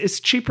is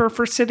it's cheaper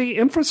for city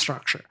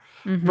infrastructure.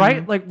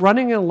 Right?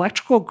 Running an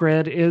electrical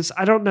grid is,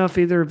 I don't know if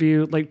either of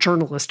you,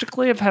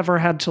 journalistically, have ever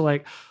had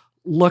to,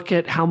 look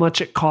at how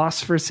much it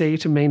costs for, say,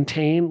 to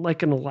maintain,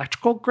 an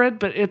electrical grid,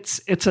 but it's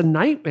a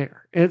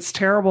nightmare. It's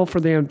terrible for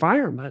the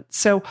environment.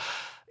 So,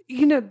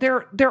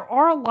 there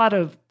are a lot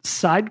of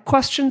side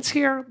questions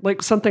here.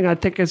 Something I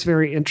think is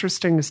very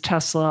interesting is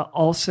Tesla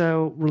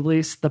also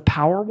released the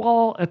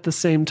Powerwall at the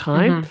same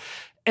time.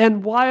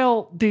 And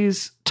while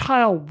these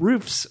tile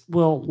roofs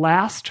will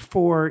last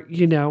for,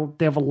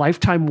 they have a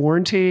lifetime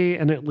warranty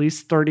and at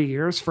least 30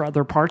 years for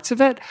other parts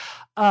of it,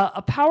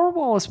 a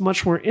Powerwall is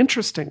much more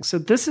interesting. So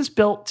this is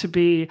built to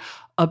be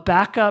a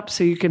backup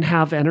so you can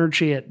have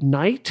energy at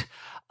night.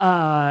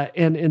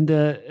 And in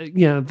the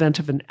event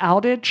of an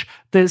outage,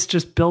 that's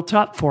just built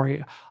up for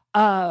you.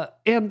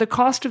 And the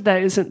cost of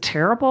that isn't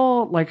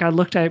terrible. I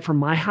looked at it for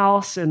my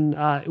house and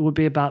it would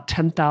be about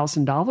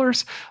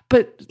 $10,000.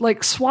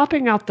 But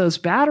swapping out those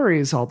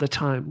batteries all the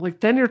time,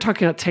 then you're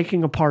talking about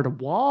taking apart a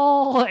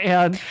wall,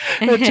 and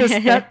it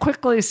just that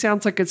quickly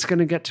sounds like it's going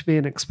to get to be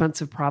an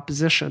expensive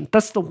proposition.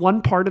 That's the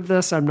one part of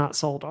this I'm not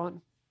sold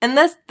on. And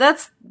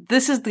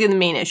this is the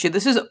main issue.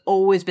 This has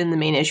always been the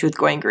main issue with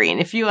going green.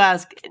 If you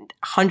ask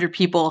 100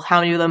 people how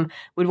many of them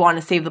would want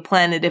to save the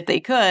planet if they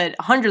could,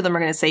 100 of them are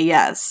going to say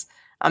yes.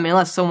 I mean,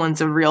 unless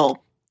someone's a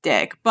real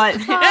dick. But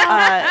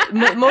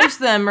most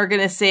of them are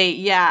going to say,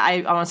 yeah, I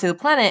want to save the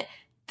planet.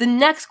 The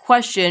next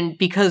question,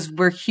 because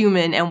we're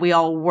human and we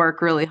all work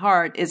really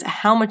hard, is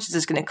how much is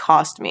this going to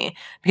cost me?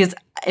 Because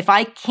if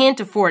I can't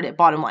afford it,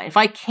 bottom line, if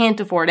I can't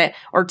afford it,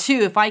 or two,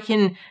 if I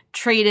can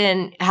trade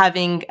in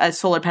having a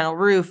solar panel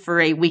roof for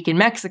a week in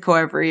Mexico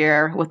every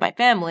year with my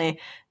family,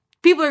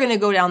 people are going to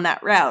go down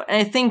that route. And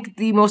I think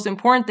the most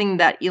important thing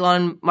that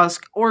Elon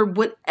Musk, or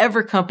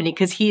whatever company,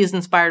 because he has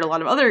inspired a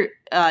lot of other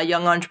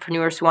young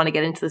entrepreneurs who want to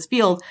get into this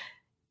field,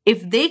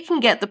 if they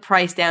can get the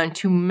price down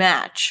to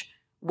match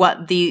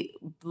what the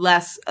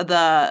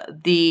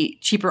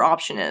cheaper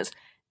option is,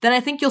 then I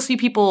think you'll see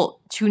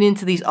people tune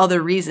into these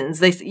other reasons.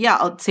 They say, yeah,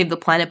 I'll save the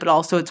planet, but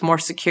also it's more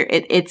secure.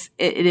 It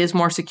is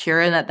more secure,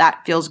 and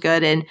that feels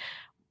good. And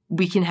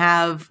we can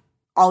have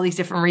all these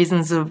different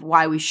reasons of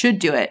why we should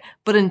do it.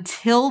 But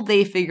until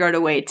they figure out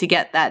a way to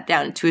get that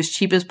down to as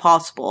cheap as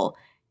possible,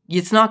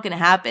 it's not going to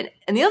happen.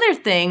 And the other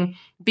thing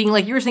being,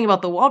 like you were saying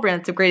about the wall brand,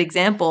 it's a great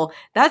example.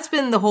 That's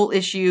been the whole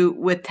issue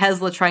with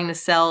Tesla trying to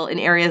sell in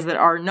areas that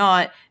are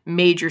not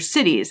major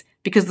cities,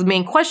 because the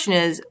main question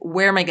is,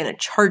 where am I going to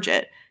charge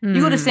it? You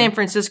go to San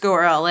Francisco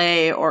or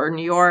LA or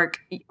New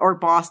York or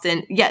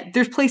Boston, yeah,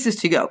 there's places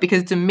to go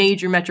because it's a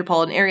major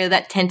metropolitan area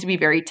that tend to be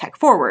very tech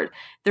forward.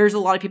 There's a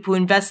lot of people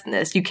who invest in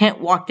this. You can't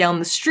walk down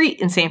the street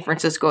in San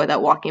Francisco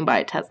without walking by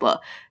a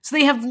Tesla. So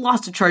they have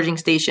lots of charging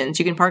stations.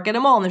 You can park at a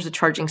mall and there's a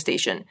charging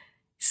station.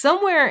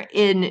 Somewhere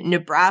in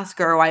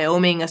Nebraska or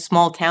Wyoming, a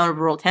small town or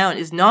rural town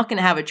is not going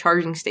to have a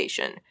charging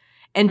station.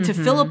 And to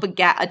fill up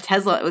a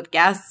Tesla with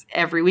gas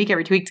every week,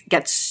 every 2 weeks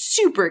gets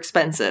super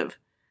expensive.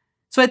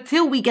 So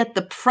until we get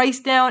the price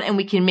down and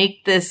we can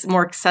make this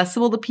more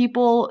accessible to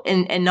people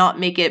and not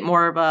make it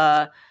more of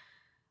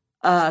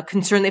a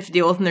concern they have to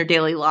deal with in their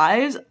daily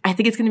lives, I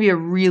think it's going to be a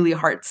really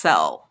hard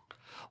sell.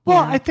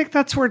 Well, I think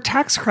that's where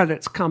tax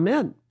credits come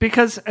in.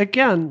 Because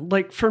again,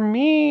 like for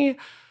me,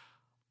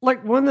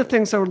 like one of the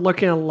things I would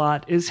look at a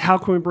lot is how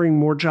can we bring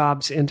more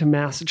jobs into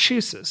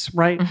Massachusetts,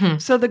 right?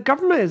 So the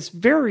government is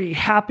very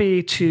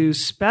happy to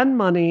spend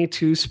money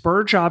to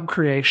spur job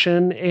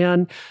creation,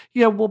 and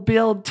we'll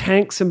build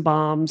tanks and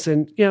bombs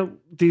and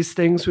these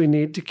things we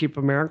need to keep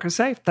America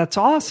safe. That's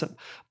awesome.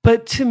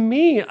 But to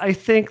me, I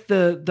think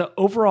the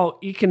overall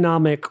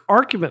economic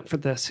argument for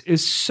this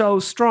is so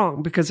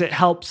strong because it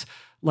helps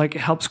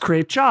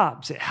create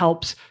jobs. It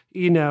helps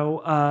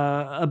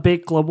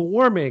abate global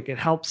warming. It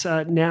helps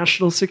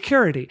national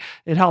security.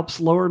 It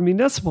helps lower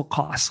municipal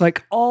costs.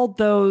 Like all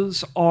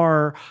those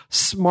are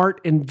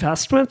smart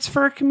investments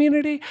for a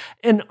community.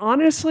 And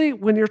honestly,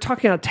 when you're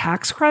talking about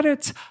tax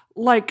credits,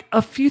 like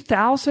a few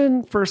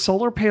thousand for a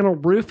solar panel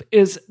roof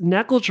is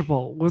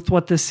negligible with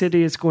what the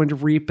city is going to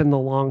reap in the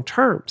long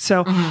term.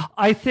 So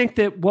I think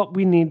that what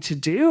we need to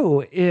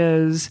do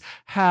is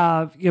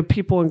have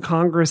people in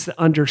Congress that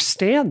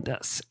understand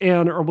this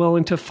and are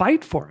willing to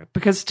fight for it,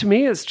 because to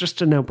me, it's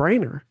just a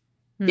no-brainer.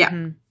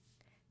 Yeah.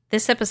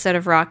 This episode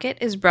of Rocket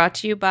is brought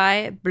to you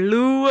by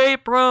Blue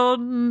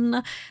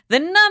Apron, the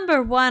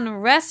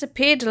 #1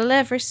 recipe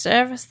delivery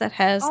service that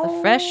has the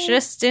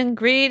freshest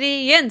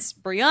ingredients.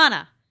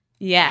 Brianna.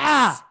 Yes.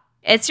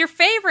 Yeah. It's your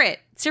favorite.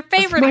 It's your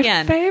favorite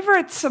again.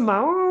 Favorite,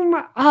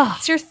 Simone.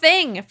 It's your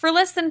thing. For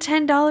less than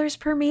 $10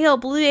 per meal,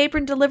 Blue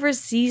Apron delivers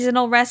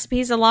seasonal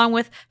recipes along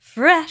with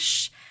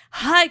fresh,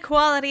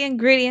 high-quality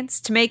ingredients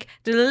to make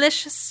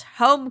delicious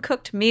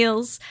home-cooked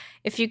meals.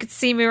 If you could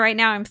see me right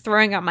now, I'm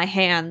throwing up my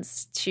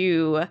hands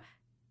to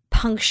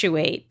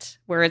punctuate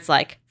where it's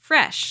like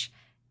fresh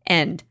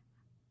and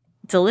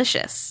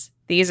delicious.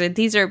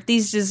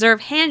 These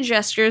deserve hand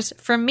gestures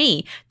from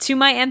me to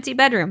my empty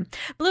bedroom.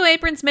 Blue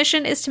Apron's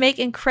mission is to make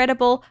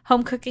incredible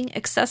home cooking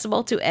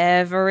accessible to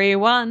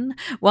everyone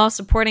while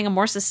supporting a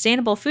more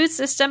sustainable food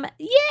system,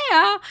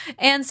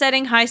 and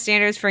setting high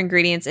standards for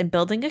ingredients and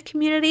building a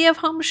community of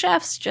home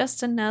chefs.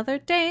 Just another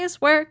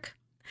day's work.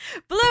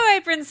 Blue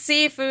Apron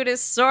seafood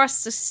is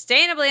sourced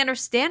sustainably under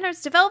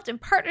standards developed in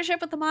partnership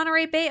with the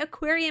Monterey Bay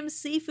Aquarium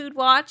Seafood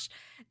Watch.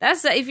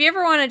 If you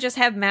ever want to just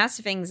have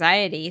massive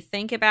anxiety,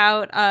 think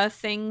about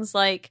things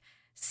like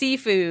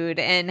seafood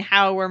and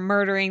how we're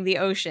murdering the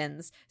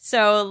oceans.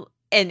 So,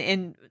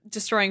 and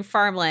destroying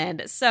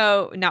farmland.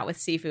 So, not with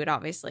seafood,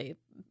 obviously,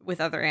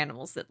 with other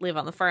animals that live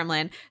on the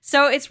farmland.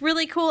 So it's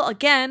really cool,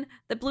 again,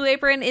 that Blue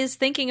Apron is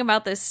thinking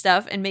about this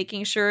stuff and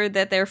making sure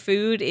that their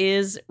food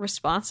is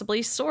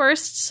responsibly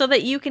sourced so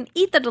that you can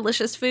eat the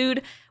delicious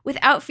food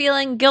without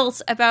feeling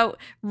guilt about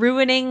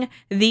ruining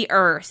the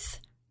earth.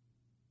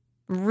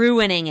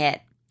 Ruining it.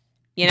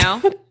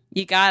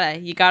 You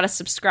gotta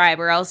subscribe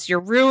or else you're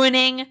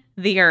ruining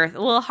the earth.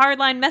 A little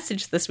hardline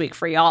message this week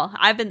for y'all.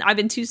 I've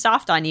been too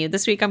soft on you.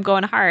 This week I'm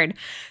going hard.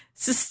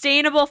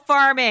 Sustainable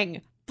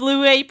farming.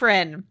 Blue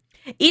Apron.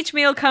 Each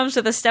meal comes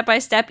with a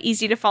step-by-step,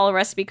 easy-to-follow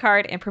recipe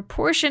card and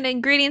proportioned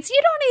ingredients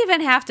you don't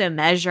even have to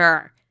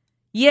measure.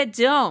 You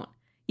don't.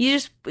 You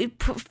just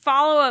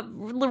follow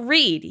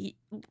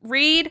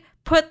read,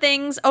 put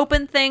things,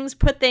 open things,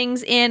 put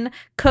things in,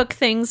 cook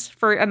things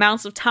for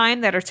amounts of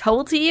time that are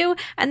told to you,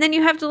 and then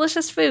you have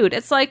delicious food.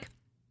 It's like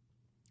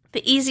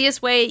the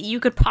easiest way you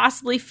could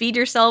possibly feed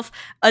yourself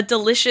a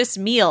delicious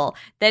meal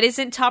that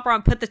isn't top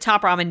ramen. Put the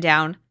top ramen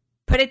down.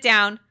 Put it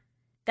down.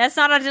 That's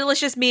not a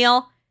delicious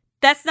meal.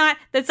 That's not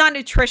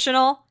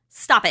nutritional.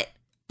 Stop it.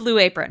 Blue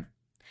Apron.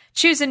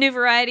 Choose a new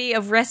variety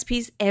of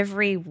recipes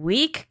every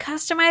week.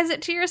 Customize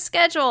it to your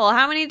schedule.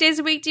 How many days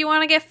a week do you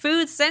want to get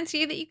food sent to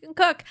you that you can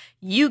cook?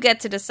 You get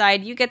to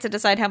decide. You get to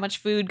decide how much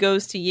food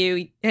goes to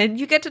you, and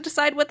you get to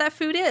decide what that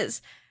food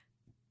is.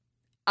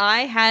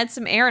 I had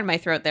some air in my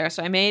throat there,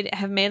 so I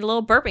have made a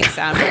little burping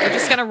sound, but we're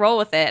just going to roll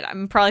with it.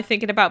 I'm probably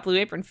thinking about Blue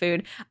Apron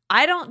food.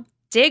 I don't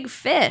dig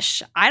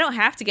fish. I don't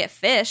have to get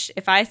fish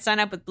if I sign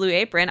up with Blue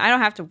Apron. I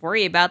don't have to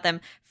worry about them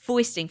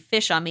foisting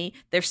fish on me.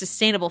 They're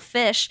sustainable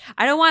fish.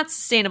 I don't want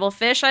sustainable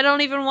fish. I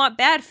don't even want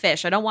bad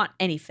fish. I don't want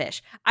any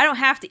fish. I don't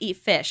have to eat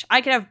fish. I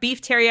could have beef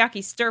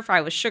teriyaki stir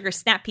fry with sugar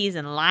snap peas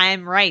and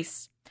lime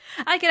rice.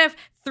 I could have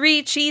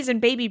 3 cheese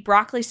and baby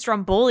broccoli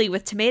stromboli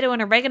with tomato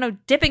and oregano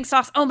dipping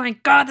sauce. Oh my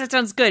God, that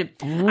sounds good.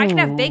 Ooh. I can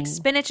have baked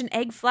spinach and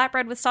egg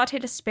flatbread with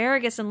sauteed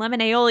asparagus and lemon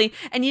aioli.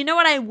 And you know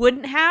what I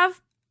wouldn't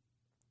have?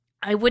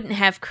 I wouldn't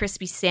have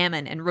crispy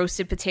salmon and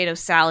roasted potato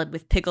salad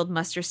with pickled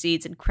mustard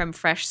seeds and creme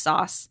fraiche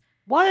sauce.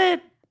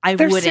 What?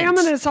 Their wouldn't.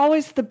 Salmon is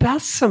always the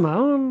best,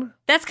 Simone.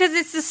 That's because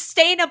it's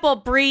sustainable,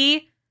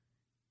 Brie.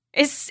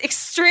 It's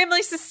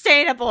extremely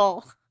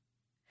sustainable.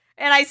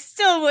 And I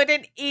still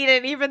wouldn't eat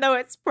it, even though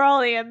it's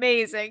probably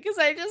amazing, because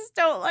I just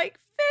don't like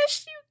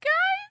fish, you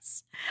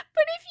guys.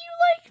 But if you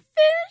like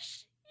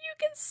fish, you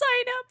can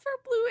sign up for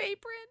Blue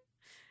Apron.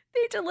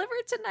 They deliver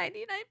to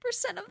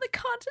 99% of the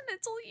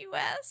continental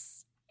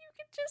U.S. You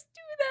can just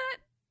do that.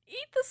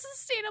 Eat the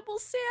sustainable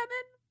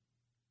salmon.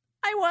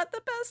 I want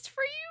the best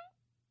for you.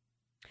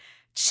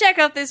 Check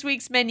out this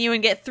week's menu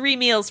and get 3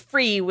 meals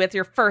free with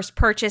your first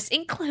purchase,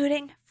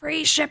 including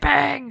free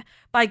shipping,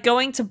 by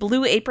going to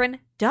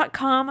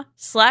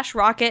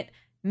blueapron.com/rocket.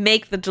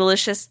 Make the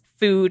delicious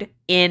food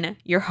in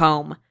your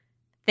home.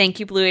 Thank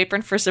you, Blue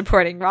Apron, for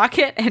supporting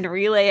Rocket and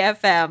Relay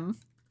FM.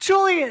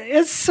 Julia,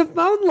 is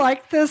Simone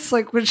like this?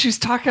 Like when she's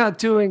talking about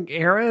doing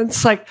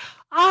errands, like,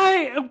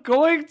 I am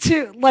going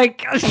to,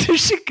 like,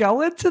 does she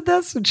go into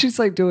this when she's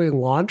like doing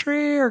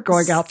laundry or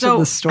going out to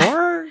the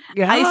store?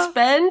 Yeah. I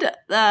spend,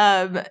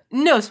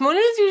 no, Simone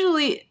is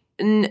usually,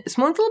 Simone's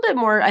a little bit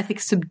more, I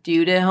think,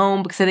 subdued at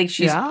home because I think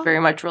she's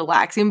very much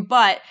relaxing.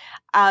 But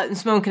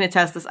Simone can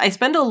attest this. I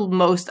spend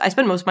most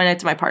of my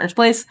nights at my partner's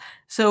place.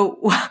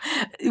 So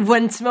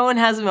when Simone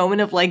has a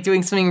moment of like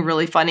doing something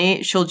really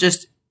funny, she'll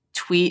just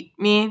tweet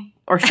me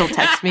or she'll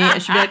text me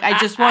and she'll be like, I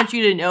just want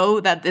you to know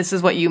that this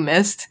is what you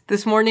missed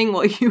this morning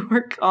while you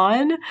were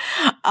gone.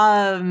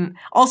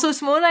 Also,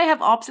 Simone and I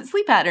have opposite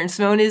sleep patterns.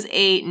 Simone is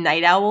a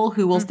night owl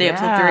who will stay up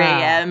till 3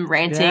 a.m.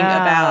 ranting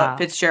about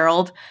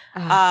Fitzgerald.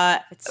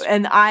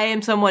 And I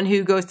am someone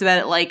who goes to bed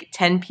at like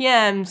 10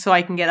 p.m. so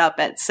I can get up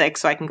at 6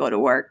 so I can go to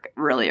work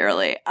really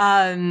early. So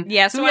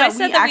when I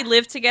said that we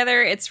live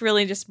together, it's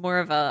really just more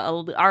of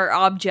our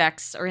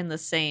objects are in the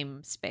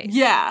same space.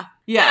 Yeah.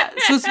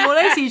 So Simone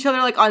and I see each other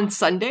like on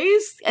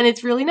Sundays and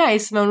it's really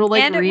nice. Simone will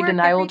like read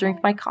and I will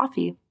drink my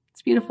coffee.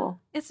 It's beautiful.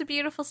 It's a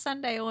beautiful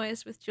Sunday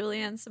always with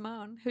Julia and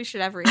Simone, who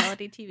should have a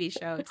reality TV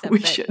show. Except we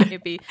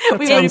wouldn't be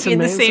in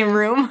the same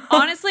room.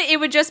 Honestly,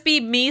 it would just be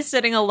me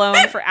sitting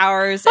alone for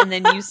hours and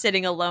then you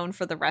sitting alone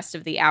for the rest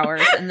of the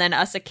hours and then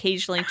us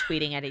occasionally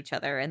tweeting at each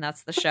other, and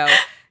that's the show.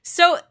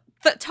 So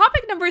the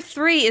topic number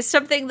 3 is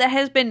something that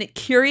has been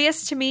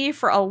curious to me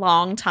for a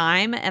long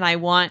time, and I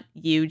want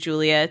you,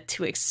 Julia,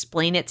 to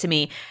explain it to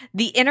me.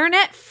 The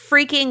internet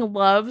freaking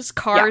loves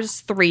Cars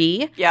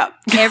 3. Yeah.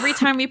 Every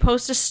time we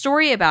post a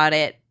story about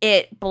it,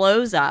 it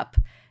blows up.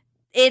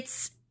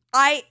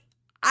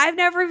 I've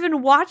never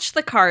even watched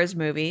the Cars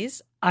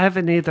movies. I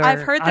haven't either.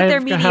 I've heard that they're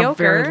mediocre. Have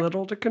very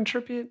little to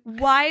contribute.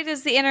 Why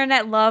does the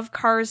internet love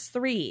Cars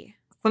 3?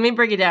 Let me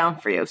break it down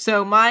for you.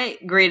 So my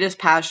greatest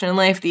passion in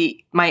life,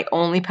 my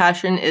only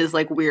passion is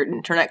like weird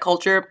internet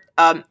culture.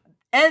 And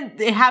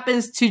it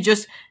happens to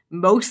just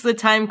most of the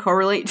time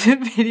correlate to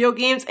video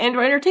games and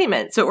or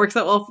entertainment. So it works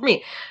out well for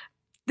me.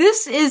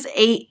 This is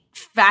a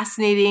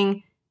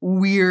fascinating,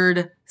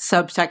 weird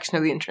subsection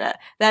of the internet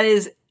that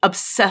is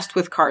obsessed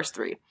with Cars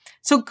 3.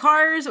 So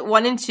Cars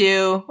 1 and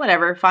 2,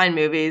 whatever, fine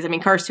movies. I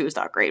mean, Cars 2 was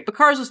not great, but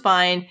Cars was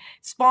fine.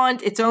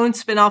 Spawned its own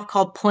spinoff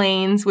called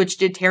Planes, which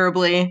did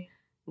terribly.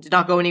 Did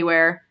not go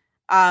anywhere.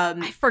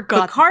 I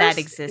forgot that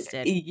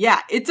existed. Yeah,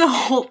 it's a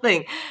whole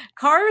thing.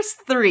 Cars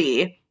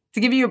 3, to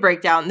give you a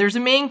breakdown, there's a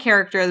main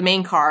character, the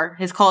main car.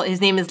 His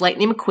name is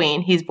Lightning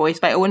McQueen. He's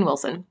voiced by Owen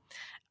Wilson.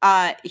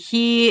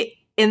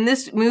 In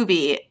this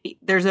movie,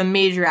 there's a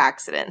major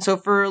accident. So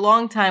for a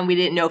long time, we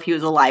didn't know if he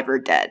was alive or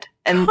dead.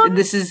 And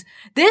this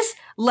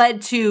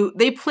led to,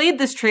 they played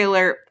this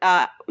trailer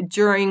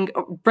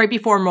right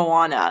before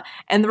Moana.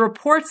 And the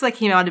reports that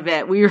came out of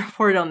it, we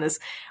reported on this,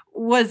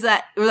 was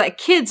that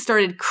kids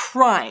started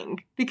crying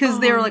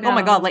because they were like, oh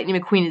my God,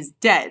 Lightning McQueen is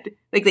dead.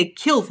 Like they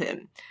killed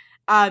him.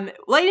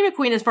 Lightning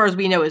McQueen, as far as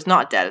we know, is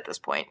not dead at this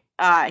point.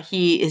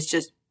 He is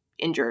just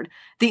injured.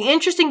 The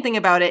interesting thing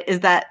about it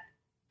is that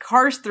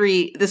Cars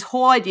 3, this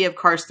whole idea of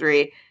Cars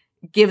 3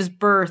 gives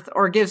birth,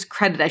 or gives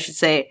credit, I should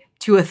say,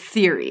 to a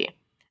theory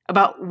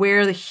about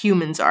where the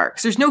humans are.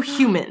 Because there's no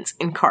humans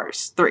in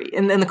Cars 3,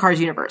 in the Cars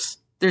universe.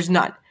 There's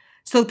none.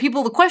 So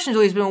the question's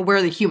always been, well, where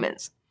are the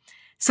humans?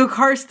 So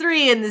Cars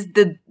 3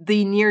 and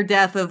the near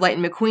death of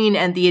Lightning McQueen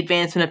and the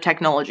advancement of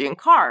technology in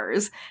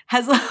cars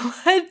has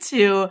led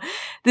to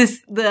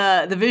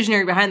the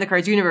visionary behind the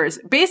Cars universe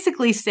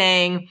basically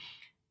saying,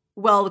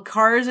 well,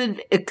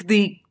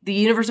 the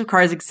universe of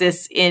Cars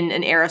exists in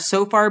an era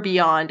so far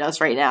beyond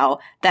us right now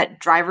that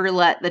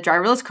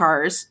driverless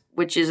cars,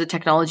 which is a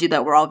technology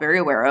that we're all very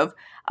aware of,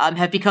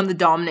 have become the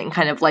dominant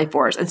kind of life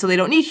force. And so they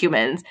don't need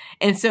humans.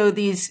 And so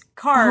these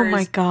cars. Oh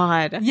my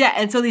God. Yeah.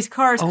 And so these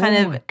cars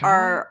kind of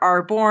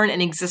are born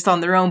and exist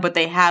on their own, but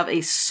they have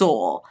a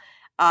soul.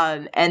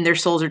 And their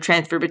souls are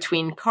transferred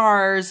between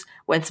cars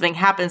when something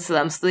happens to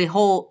them. So the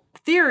whole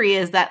theory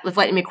is that if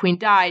Lightning McQueen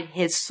died,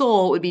 his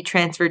soul would be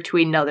transferred to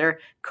another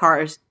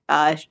car's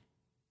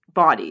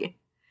body.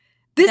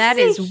 That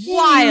is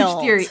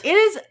wild. Theory.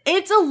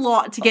 It's a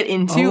lot to get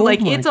into. Oh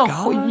like my it's a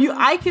whole,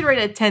 I could write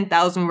a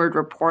 10,000 word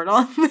report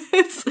on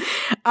this.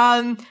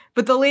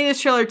 But the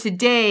latest trailer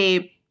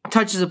today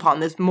touches upon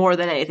this more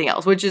than anything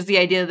else, which is the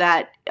idea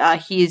that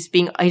he's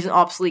an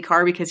obsolete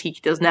car because he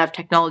doesn't have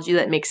technology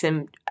that makes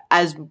him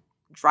as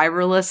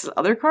driverless as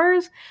other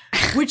cars,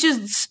 which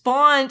has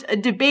spawned a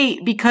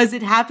debate because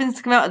it happens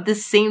to come out at the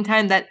same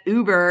time that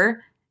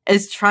Uber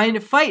is trying to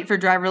fight for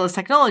driverless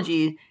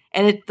technology.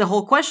 And the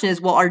whole question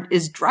is, well,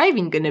 is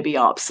driving going to be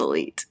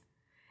obsolete?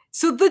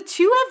 So the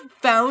two have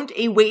found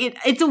a way.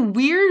 It's a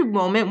weird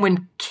moment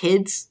when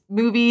kids'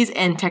 movies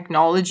and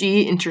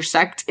technology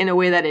intersect in a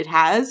way that it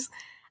has.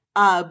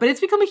 But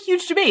it's become a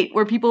huge debate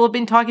where people have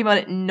been talking about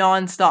it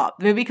nonstop.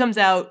 The movie comes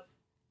out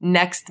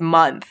next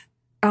month.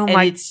 Oh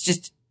and it's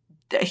just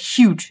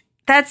huge.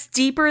 That's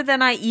deeper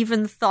than I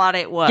even thought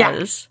it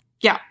was.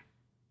 Yeah.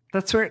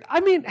 That's weird.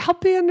 I mean,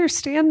 help me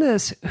understand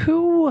this.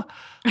 What?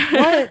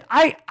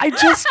 I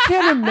just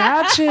can't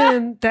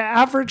imagine the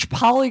average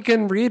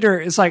Polygon reader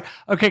is like,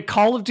 okay,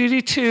 Call of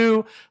Duty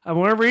 2, I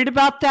want to read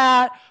about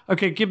that.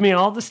 Okay, give me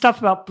all the stuff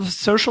about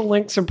social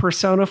links and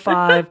Persona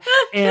 5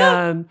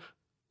 and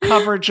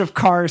coverage of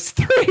Cars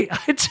 3.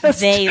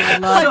 They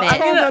love it. I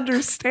don't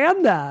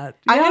understand that.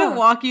 I'm going to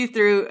walk you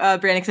through,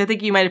 Brandon, because I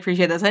think you might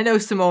appreciate this. I know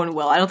Simone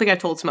will. I don't think I've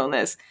told Simone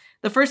this.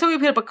 The first time we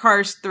put up a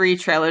Cars 3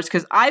 trailers,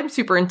 because I'm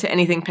super into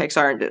anything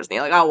Pixar and Disney.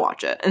 Like, I'll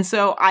watch it. And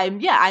so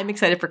I'm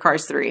excited for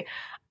Cars 3.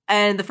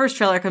 And the first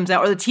trailer comes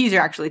out, or the teaser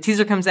actually. The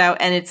teaser comes out,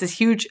 and it's this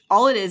huge,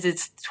 all it is,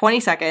 it's 20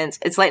 seconds.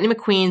 It's Lightning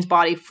McQueen's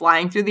body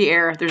flying through the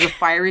air. There's a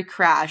fiery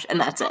crash, and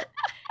that's it.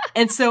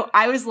 And so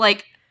I was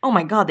like, oh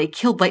my God, they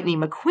killed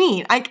Lightning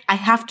McQueen.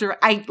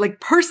 I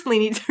personally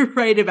need to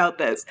write about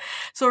this.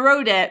 So I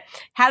wrote it,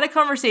 had a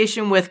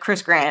conversation with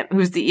Chris Grant,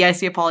 who's the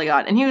EIC of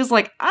Polygon, and he was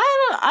like,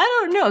 I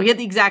don't know. He had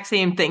the exact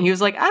same thing. He was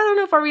like, I don't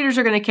know if our readers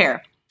are going to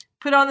care.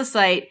 Put it on the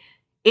site.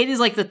 It is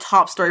like the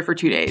top story for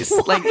 2 days.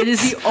 Like, it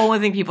is the only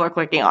thing people are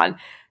clicking on.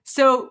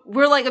 So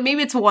we're like,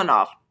 maybe it's a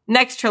one-off.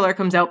 Next trailer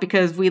comes out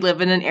because we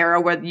live in an era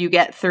where you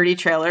get 30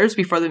 trailers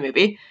before the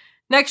movie.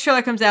 Next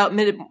trailer comes out, a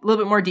little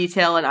bit more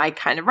detail, and I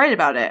kind of write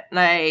about it.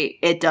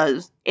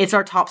 And it's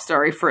our top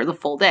story for the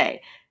full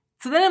day.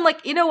 So then I'm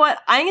like, you know what?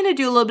 I'm going to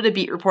do a little bit of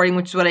beat reporting,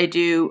 which is what I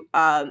do.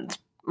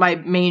 My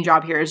main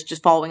job here is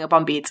just following up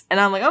on beats. And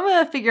I'm like, I'm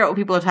going to figure out what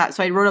people have had.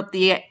 So I wrote up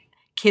the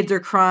kids are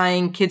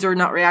crying, kids are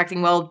not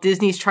reacting well.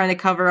 Disney's trying to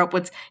cover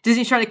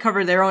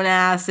their own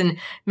ass and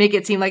make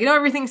it seem like,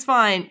 everything's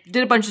fine.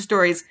 Did a bunch of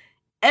stories.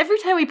 Every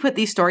time we put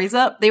these stories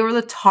up, they were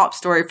the top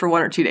story for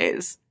 1 or 2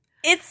 days.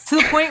 It's to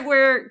the point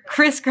where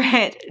Chris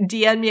Grant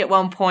DM'd me at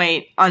one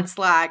point on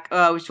Slack,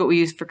 which is what we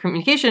use for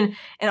communication,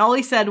 and all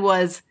he said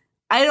was,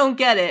 I don't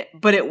get it,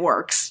 but it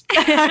works.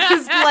 I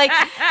was like,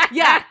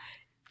 yeah.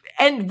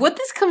 And what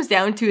this comes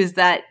down to is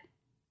that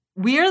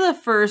we are the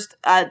first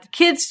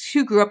kids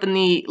who grew up in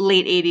the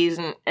late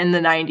 80s and the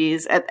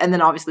 90s, and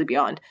then obviously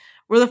beyond.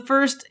 We're the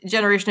first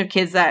generation of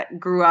kids that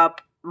grew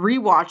up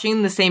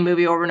rewatching the same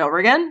movie over and over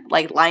again,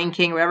 like Lion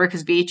King or whatever,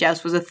 because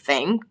VHS was a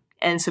thing,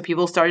 and so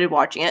people started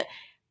watching it.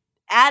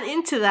 Add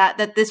into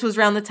that this was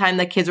around the time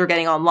that kids were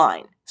getting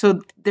online.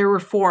 So there were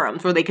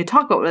forums where they could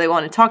talk about what they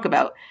wanted to talk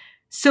about.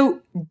 So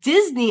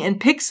Disney and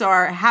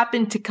Pixar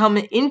happened to come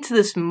into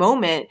this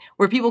moment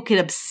where people could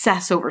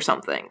obsess over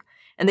something.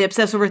 And they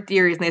obsess over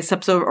theories and they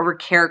obsess over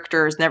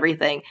characters and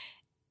everything.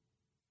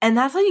 And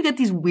that's how you get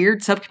these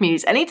weird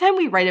subcommunities. Anytime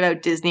we write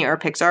about Disney or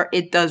Pixar,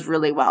 it does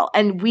really well.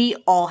 And we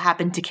all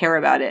happen to care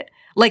about it.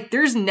 Like,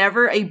 there's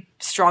never a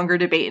stronger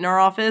debate in our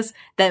office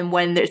than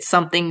when there's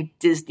something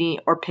Disney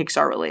or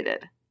Pixar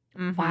related.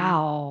 Mm-hmm.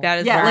 Wow.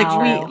 That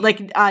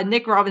is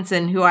Nick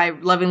Robinson, who I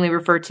lovingly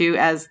refer to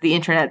as the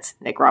internet's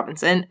Nick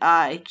Robinson.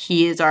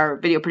 He is our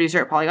video producer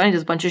at Polygon. He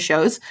does a bunch of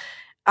shows.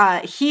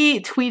 He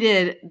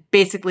tweeted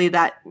basically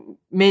that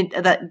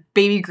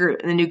Baby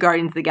Groot in the new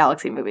Guardians of the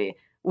Galaxy movie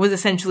was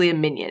essentially a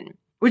minion.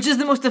 Which is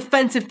the most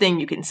offensive thing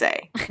you can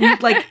say.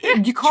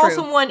 You call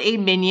someone a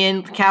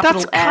minion,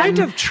 capital That's kind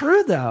of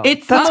true, though.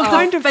 It's the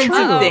most offensive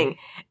thing.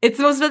 It's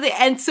the most offensive.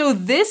 And so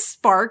this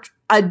sparked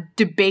a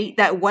debate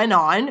that went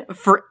on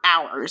for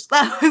hours.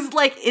 That was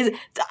like, and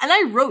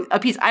I wrote a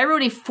piece. I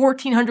wrote a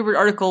 1,400-word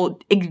article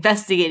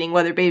investigating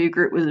whether Baby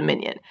Groot was a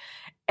minion.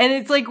 And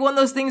it's like one of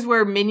those things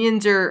where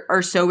minions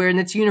are so weird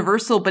and it's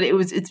universal, but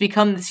it's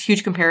become this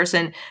huge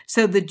comparison.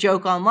 So the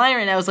joke online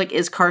right now is like,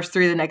 is Cars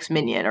 3 the next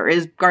Minion or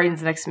is Guardians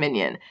the next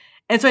Minion?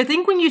 And so I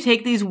think when you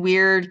take these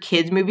weird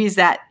kids movies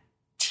that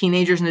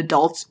teenagers and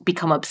adults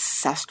become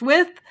obsessed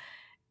with,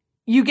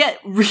 you get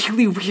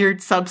really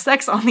weird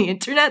subsects on the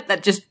internet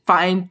that just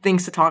find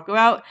things to talk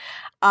about.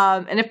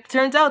 And it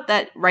turns out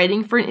that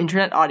writing for an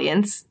internet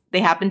audience, they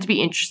happen to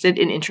be interested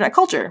in internet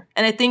culture.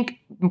 And I think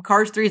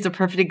Cars 3 is a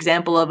perfect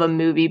example of a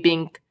movie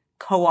being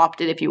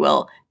co-opted, if you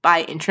will,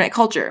 by internet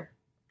culture.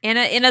 In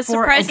a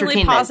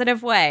surprisingly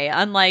positive way,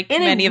 unlike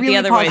many of the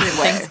other ways that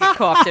things get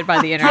co-opted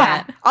by the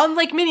internet. Yeah.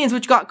 Unlike Minions,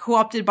 which got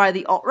co-opted by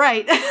the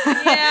alt-right.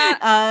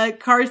 Yeah.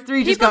 Cars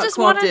 3 just got co-opted. People just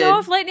want to know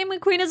if Lightning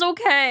McQueen is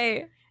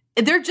okay.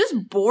 They're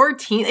just bored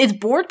teens. It's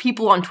bored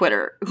people on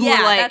Twitter who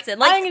are like, that's it.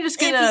 Like, I'm just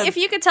gonna... If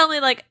you could tell me,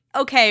 like,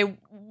 okay,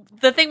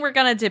 the thing we're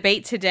going to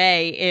debate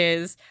today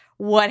is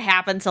what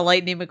happened to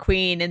Lightning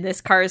McQueen in this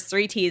Cars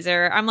 3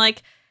 teaser, I'm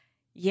like,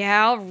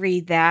 yeah, I'll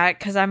read that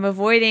because I'm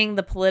avoiding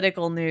the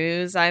political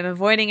news. I'm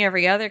avoiding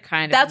every other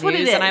kind of That's news. what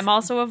it is. And I'm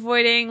also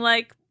avoiding,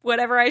 like,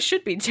 whatever I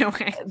should be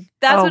doing.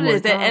 That's what it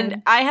is. God.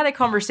 And I had a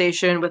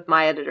conversation with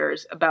my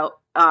editors about,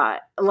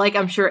 like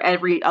I'm sure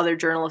every other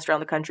journalist around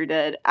the country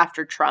did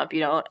after Trump,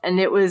 and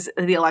it was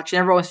the election.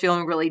 Everyone was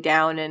feeling really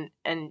down.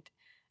 And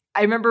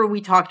I remember we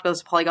talked about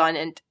this Polygon,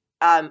 and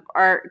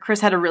our Chris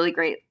had a really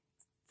great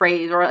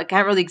phrase, or I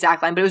can't remember the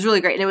exact line, but it was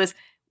really great. And it was,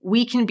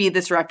 we can be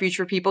this refuge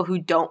for people who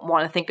don't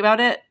want to think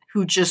about it,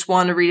 who just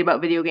want to read about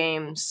video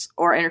games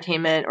or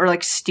entertainment or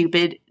like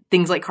stupid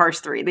things like Cars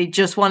 3. They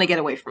just want to get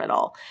away from it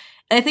all.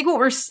 And I think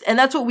and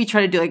that's what we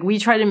try to do. Like we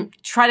try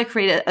to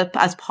create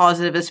as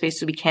positive a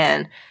space as we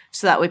can,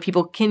 so that way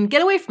people can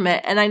get away from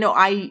it. And I know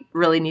I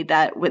really need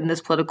that within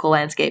this political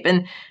landscape.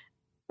 And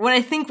what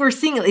I think we're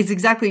seeing is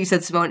exactly what you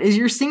said, Simone, is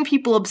you're seeing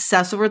people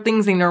obsess over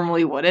things they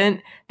normally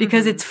wouldn't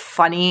because it's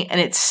funny and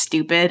it's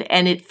stupid.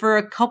 And for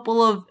a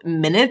couple of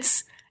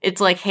minutes,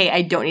 it's like, hey,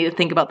 I don't need to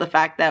think about the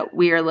fact that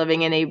we are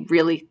living in a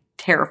really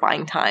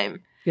terrifying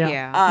time.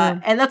 Yeah.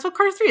 And that's what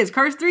Cars 3 is.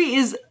 Cars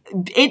 3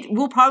 it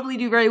will probably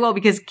do very well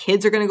because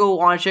kids are going to go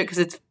watch it because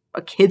it's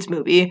a kid's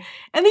movie.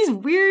 And these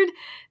weird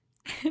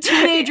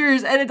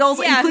teenagers and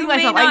adults, including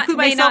myself, I include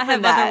myself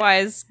in that,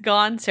 otherwise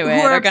gone to it,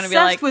 who are going to be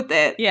like, with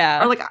it.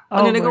 Yeah. Or like,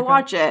 I'm going to go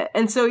watch it.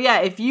 And so, yeah,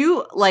 if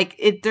you like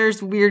it,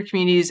 there's weird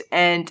communities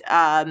and,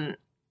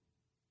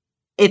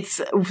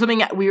 it's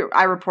something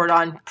I report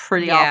on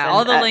pretty often. Yeah,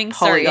 all the links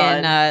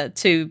Polygon. are in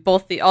to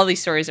both all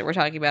these stories that we're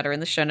talking about are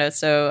in the show notes.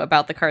 So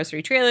about the Cars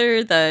 3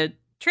 trailer, the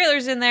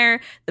trailer's in there,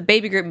 the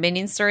Baby Group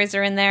Minion stories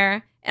are in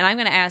there, and I'm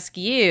going to ask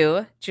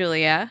you,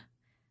 Julia,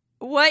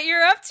 what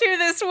you're up to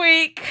this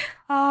week.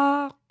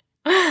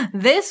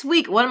 This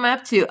week, what am I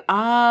up to?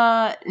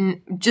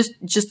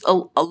 Just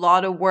a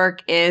lot of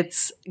work.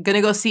 It's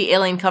gonna go see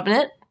Alien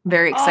Covenant.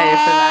 Very excited for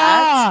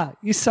that.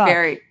 You suck.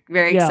 Very,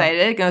 very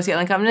excited. Gonna see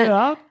Alien Covenant.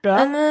 Yeah.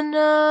 And then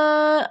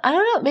I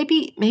don't know.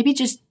 Maybe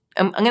just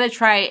I'm gonna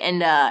try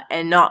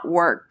and not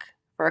work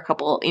for a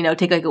couple.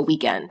 Take like a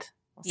weekend.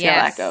 We'll see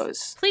how that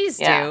goes. Please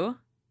do.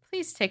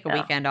 Please take a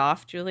weekend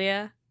off,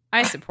 Julia.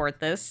 I support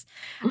this.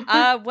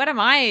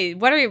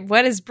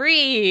 What is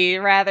Bree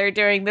rather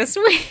doing this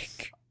week?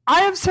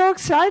 I am so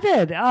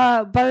excited.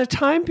 By the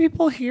time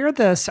people hear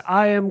this,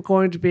 I am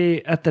going to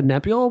be at the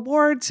Nebula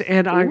Awards,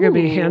 and I'm going to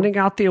be handing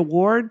out the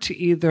award to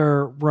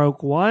either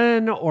Rogue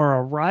One or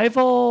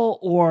Arrival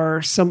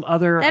or some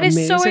other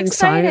amazing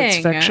science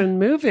fiction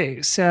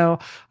movie. So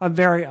I'm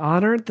very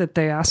honored that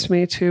they asked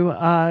me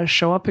to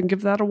show up and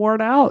give that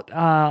award out.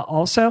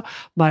 Also,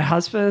 my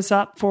husband is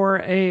up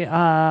for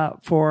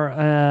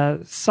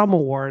some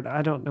award.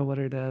 I don't know what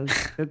it is.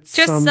 It's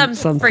just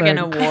some friggin'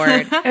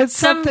 award. It's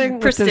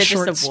something prestigious with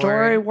the short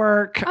story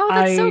work. Oh,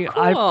 that's so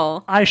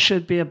cool. I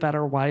should be a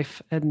better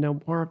wife and know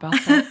more about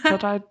that,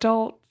 but I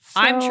don't. So,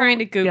 I'm trying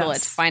to Google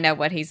it to find out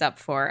what he's up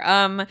for.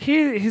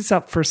 He's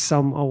up for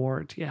some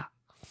award. Yeah.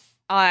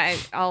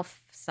 I'll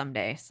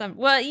someday.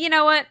 Well, you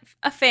know what?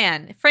 A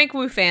fan, Frank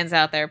Wu fans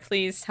out there,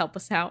 please help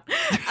us out.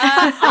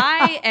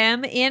 I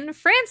am in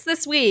France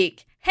this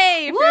week.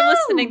 Hey, if you're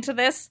listening to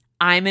this,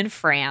 I'm in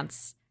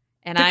France.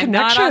 And the I'm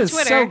not on Twitter.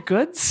 Is so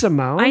good,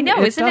 Simone. I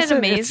know, isn't it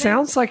amazing? It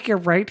sounds like you're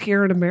right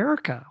here in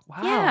America.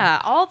 Wow.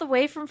 Yeah, all the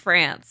way from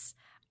France.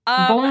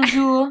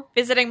 Bonjour.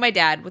 Visiting my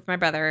dad with my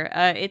brother.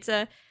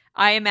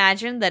 I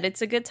imagine that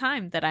it's a good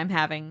time that I'm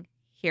having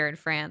here in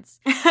France.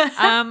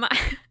 Brianna,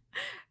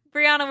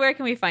 where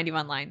can we find you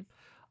online?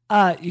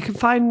 You can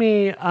find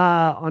me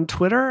on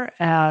Twitter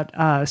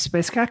at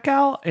Space Cat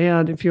Gal.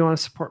 And if you want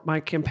to support my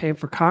campaign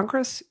for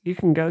Congress, you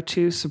can go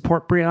to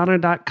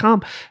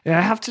supportbrianna.com. And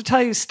I have to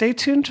tell you, stay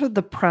tuned to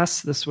the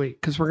press this week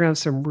because we're going to have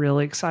some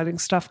really exciting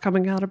stuff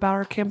coming out about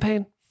our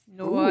campaign.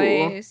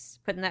 Nice.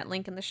 Putting that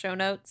link in the show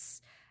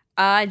notes.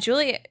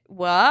 Julia,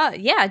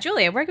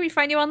 Julia, where can we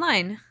find you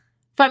online?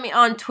 Find me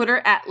on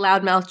Twitter at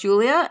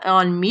LoudmouthJulia,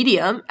 on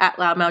Medium at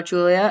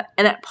LoudmouthJulia,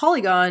 and at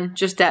Polygon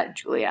just at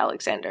Julia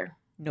Alexander.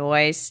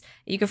 Nice.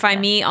 You can find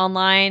me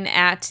online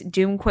at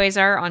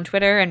DoomQuasar on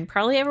Twitter and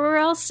probably everywhere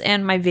else.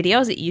 And my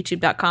videos at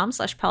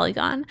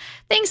youtube.com/Polygon.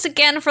 Thanks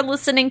again for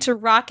listening to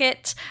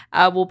Rocket.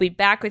 We'll be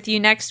back with you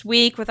next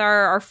week with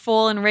our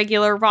full and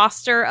regular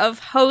roster of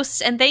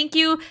hosts. And thank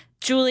you,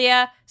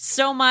 Julia,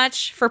 so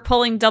much for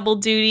pulling double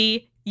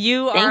duty.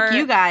 Thank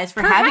you guys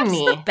for having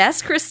me. The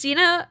best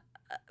Christina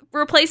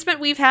replacement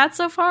we've had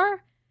so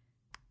far.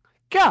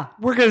 Yeah,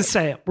 we're gonna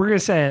say it. We're gonna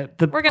say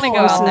it. We're gonna go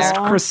out there.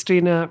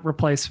 Christina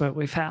replacement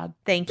we've had.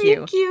 Thank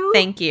you.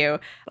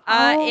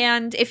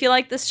 And if you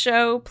like this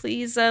show,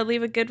 please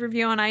leave a good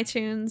review on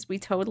iTunes. We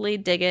totally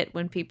dig it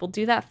when people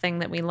do that thing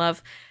that we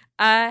love.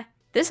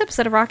 This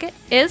episode of Rocket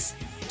is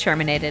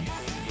terminated.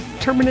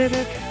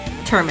 Terminated.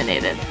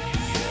 Terminated.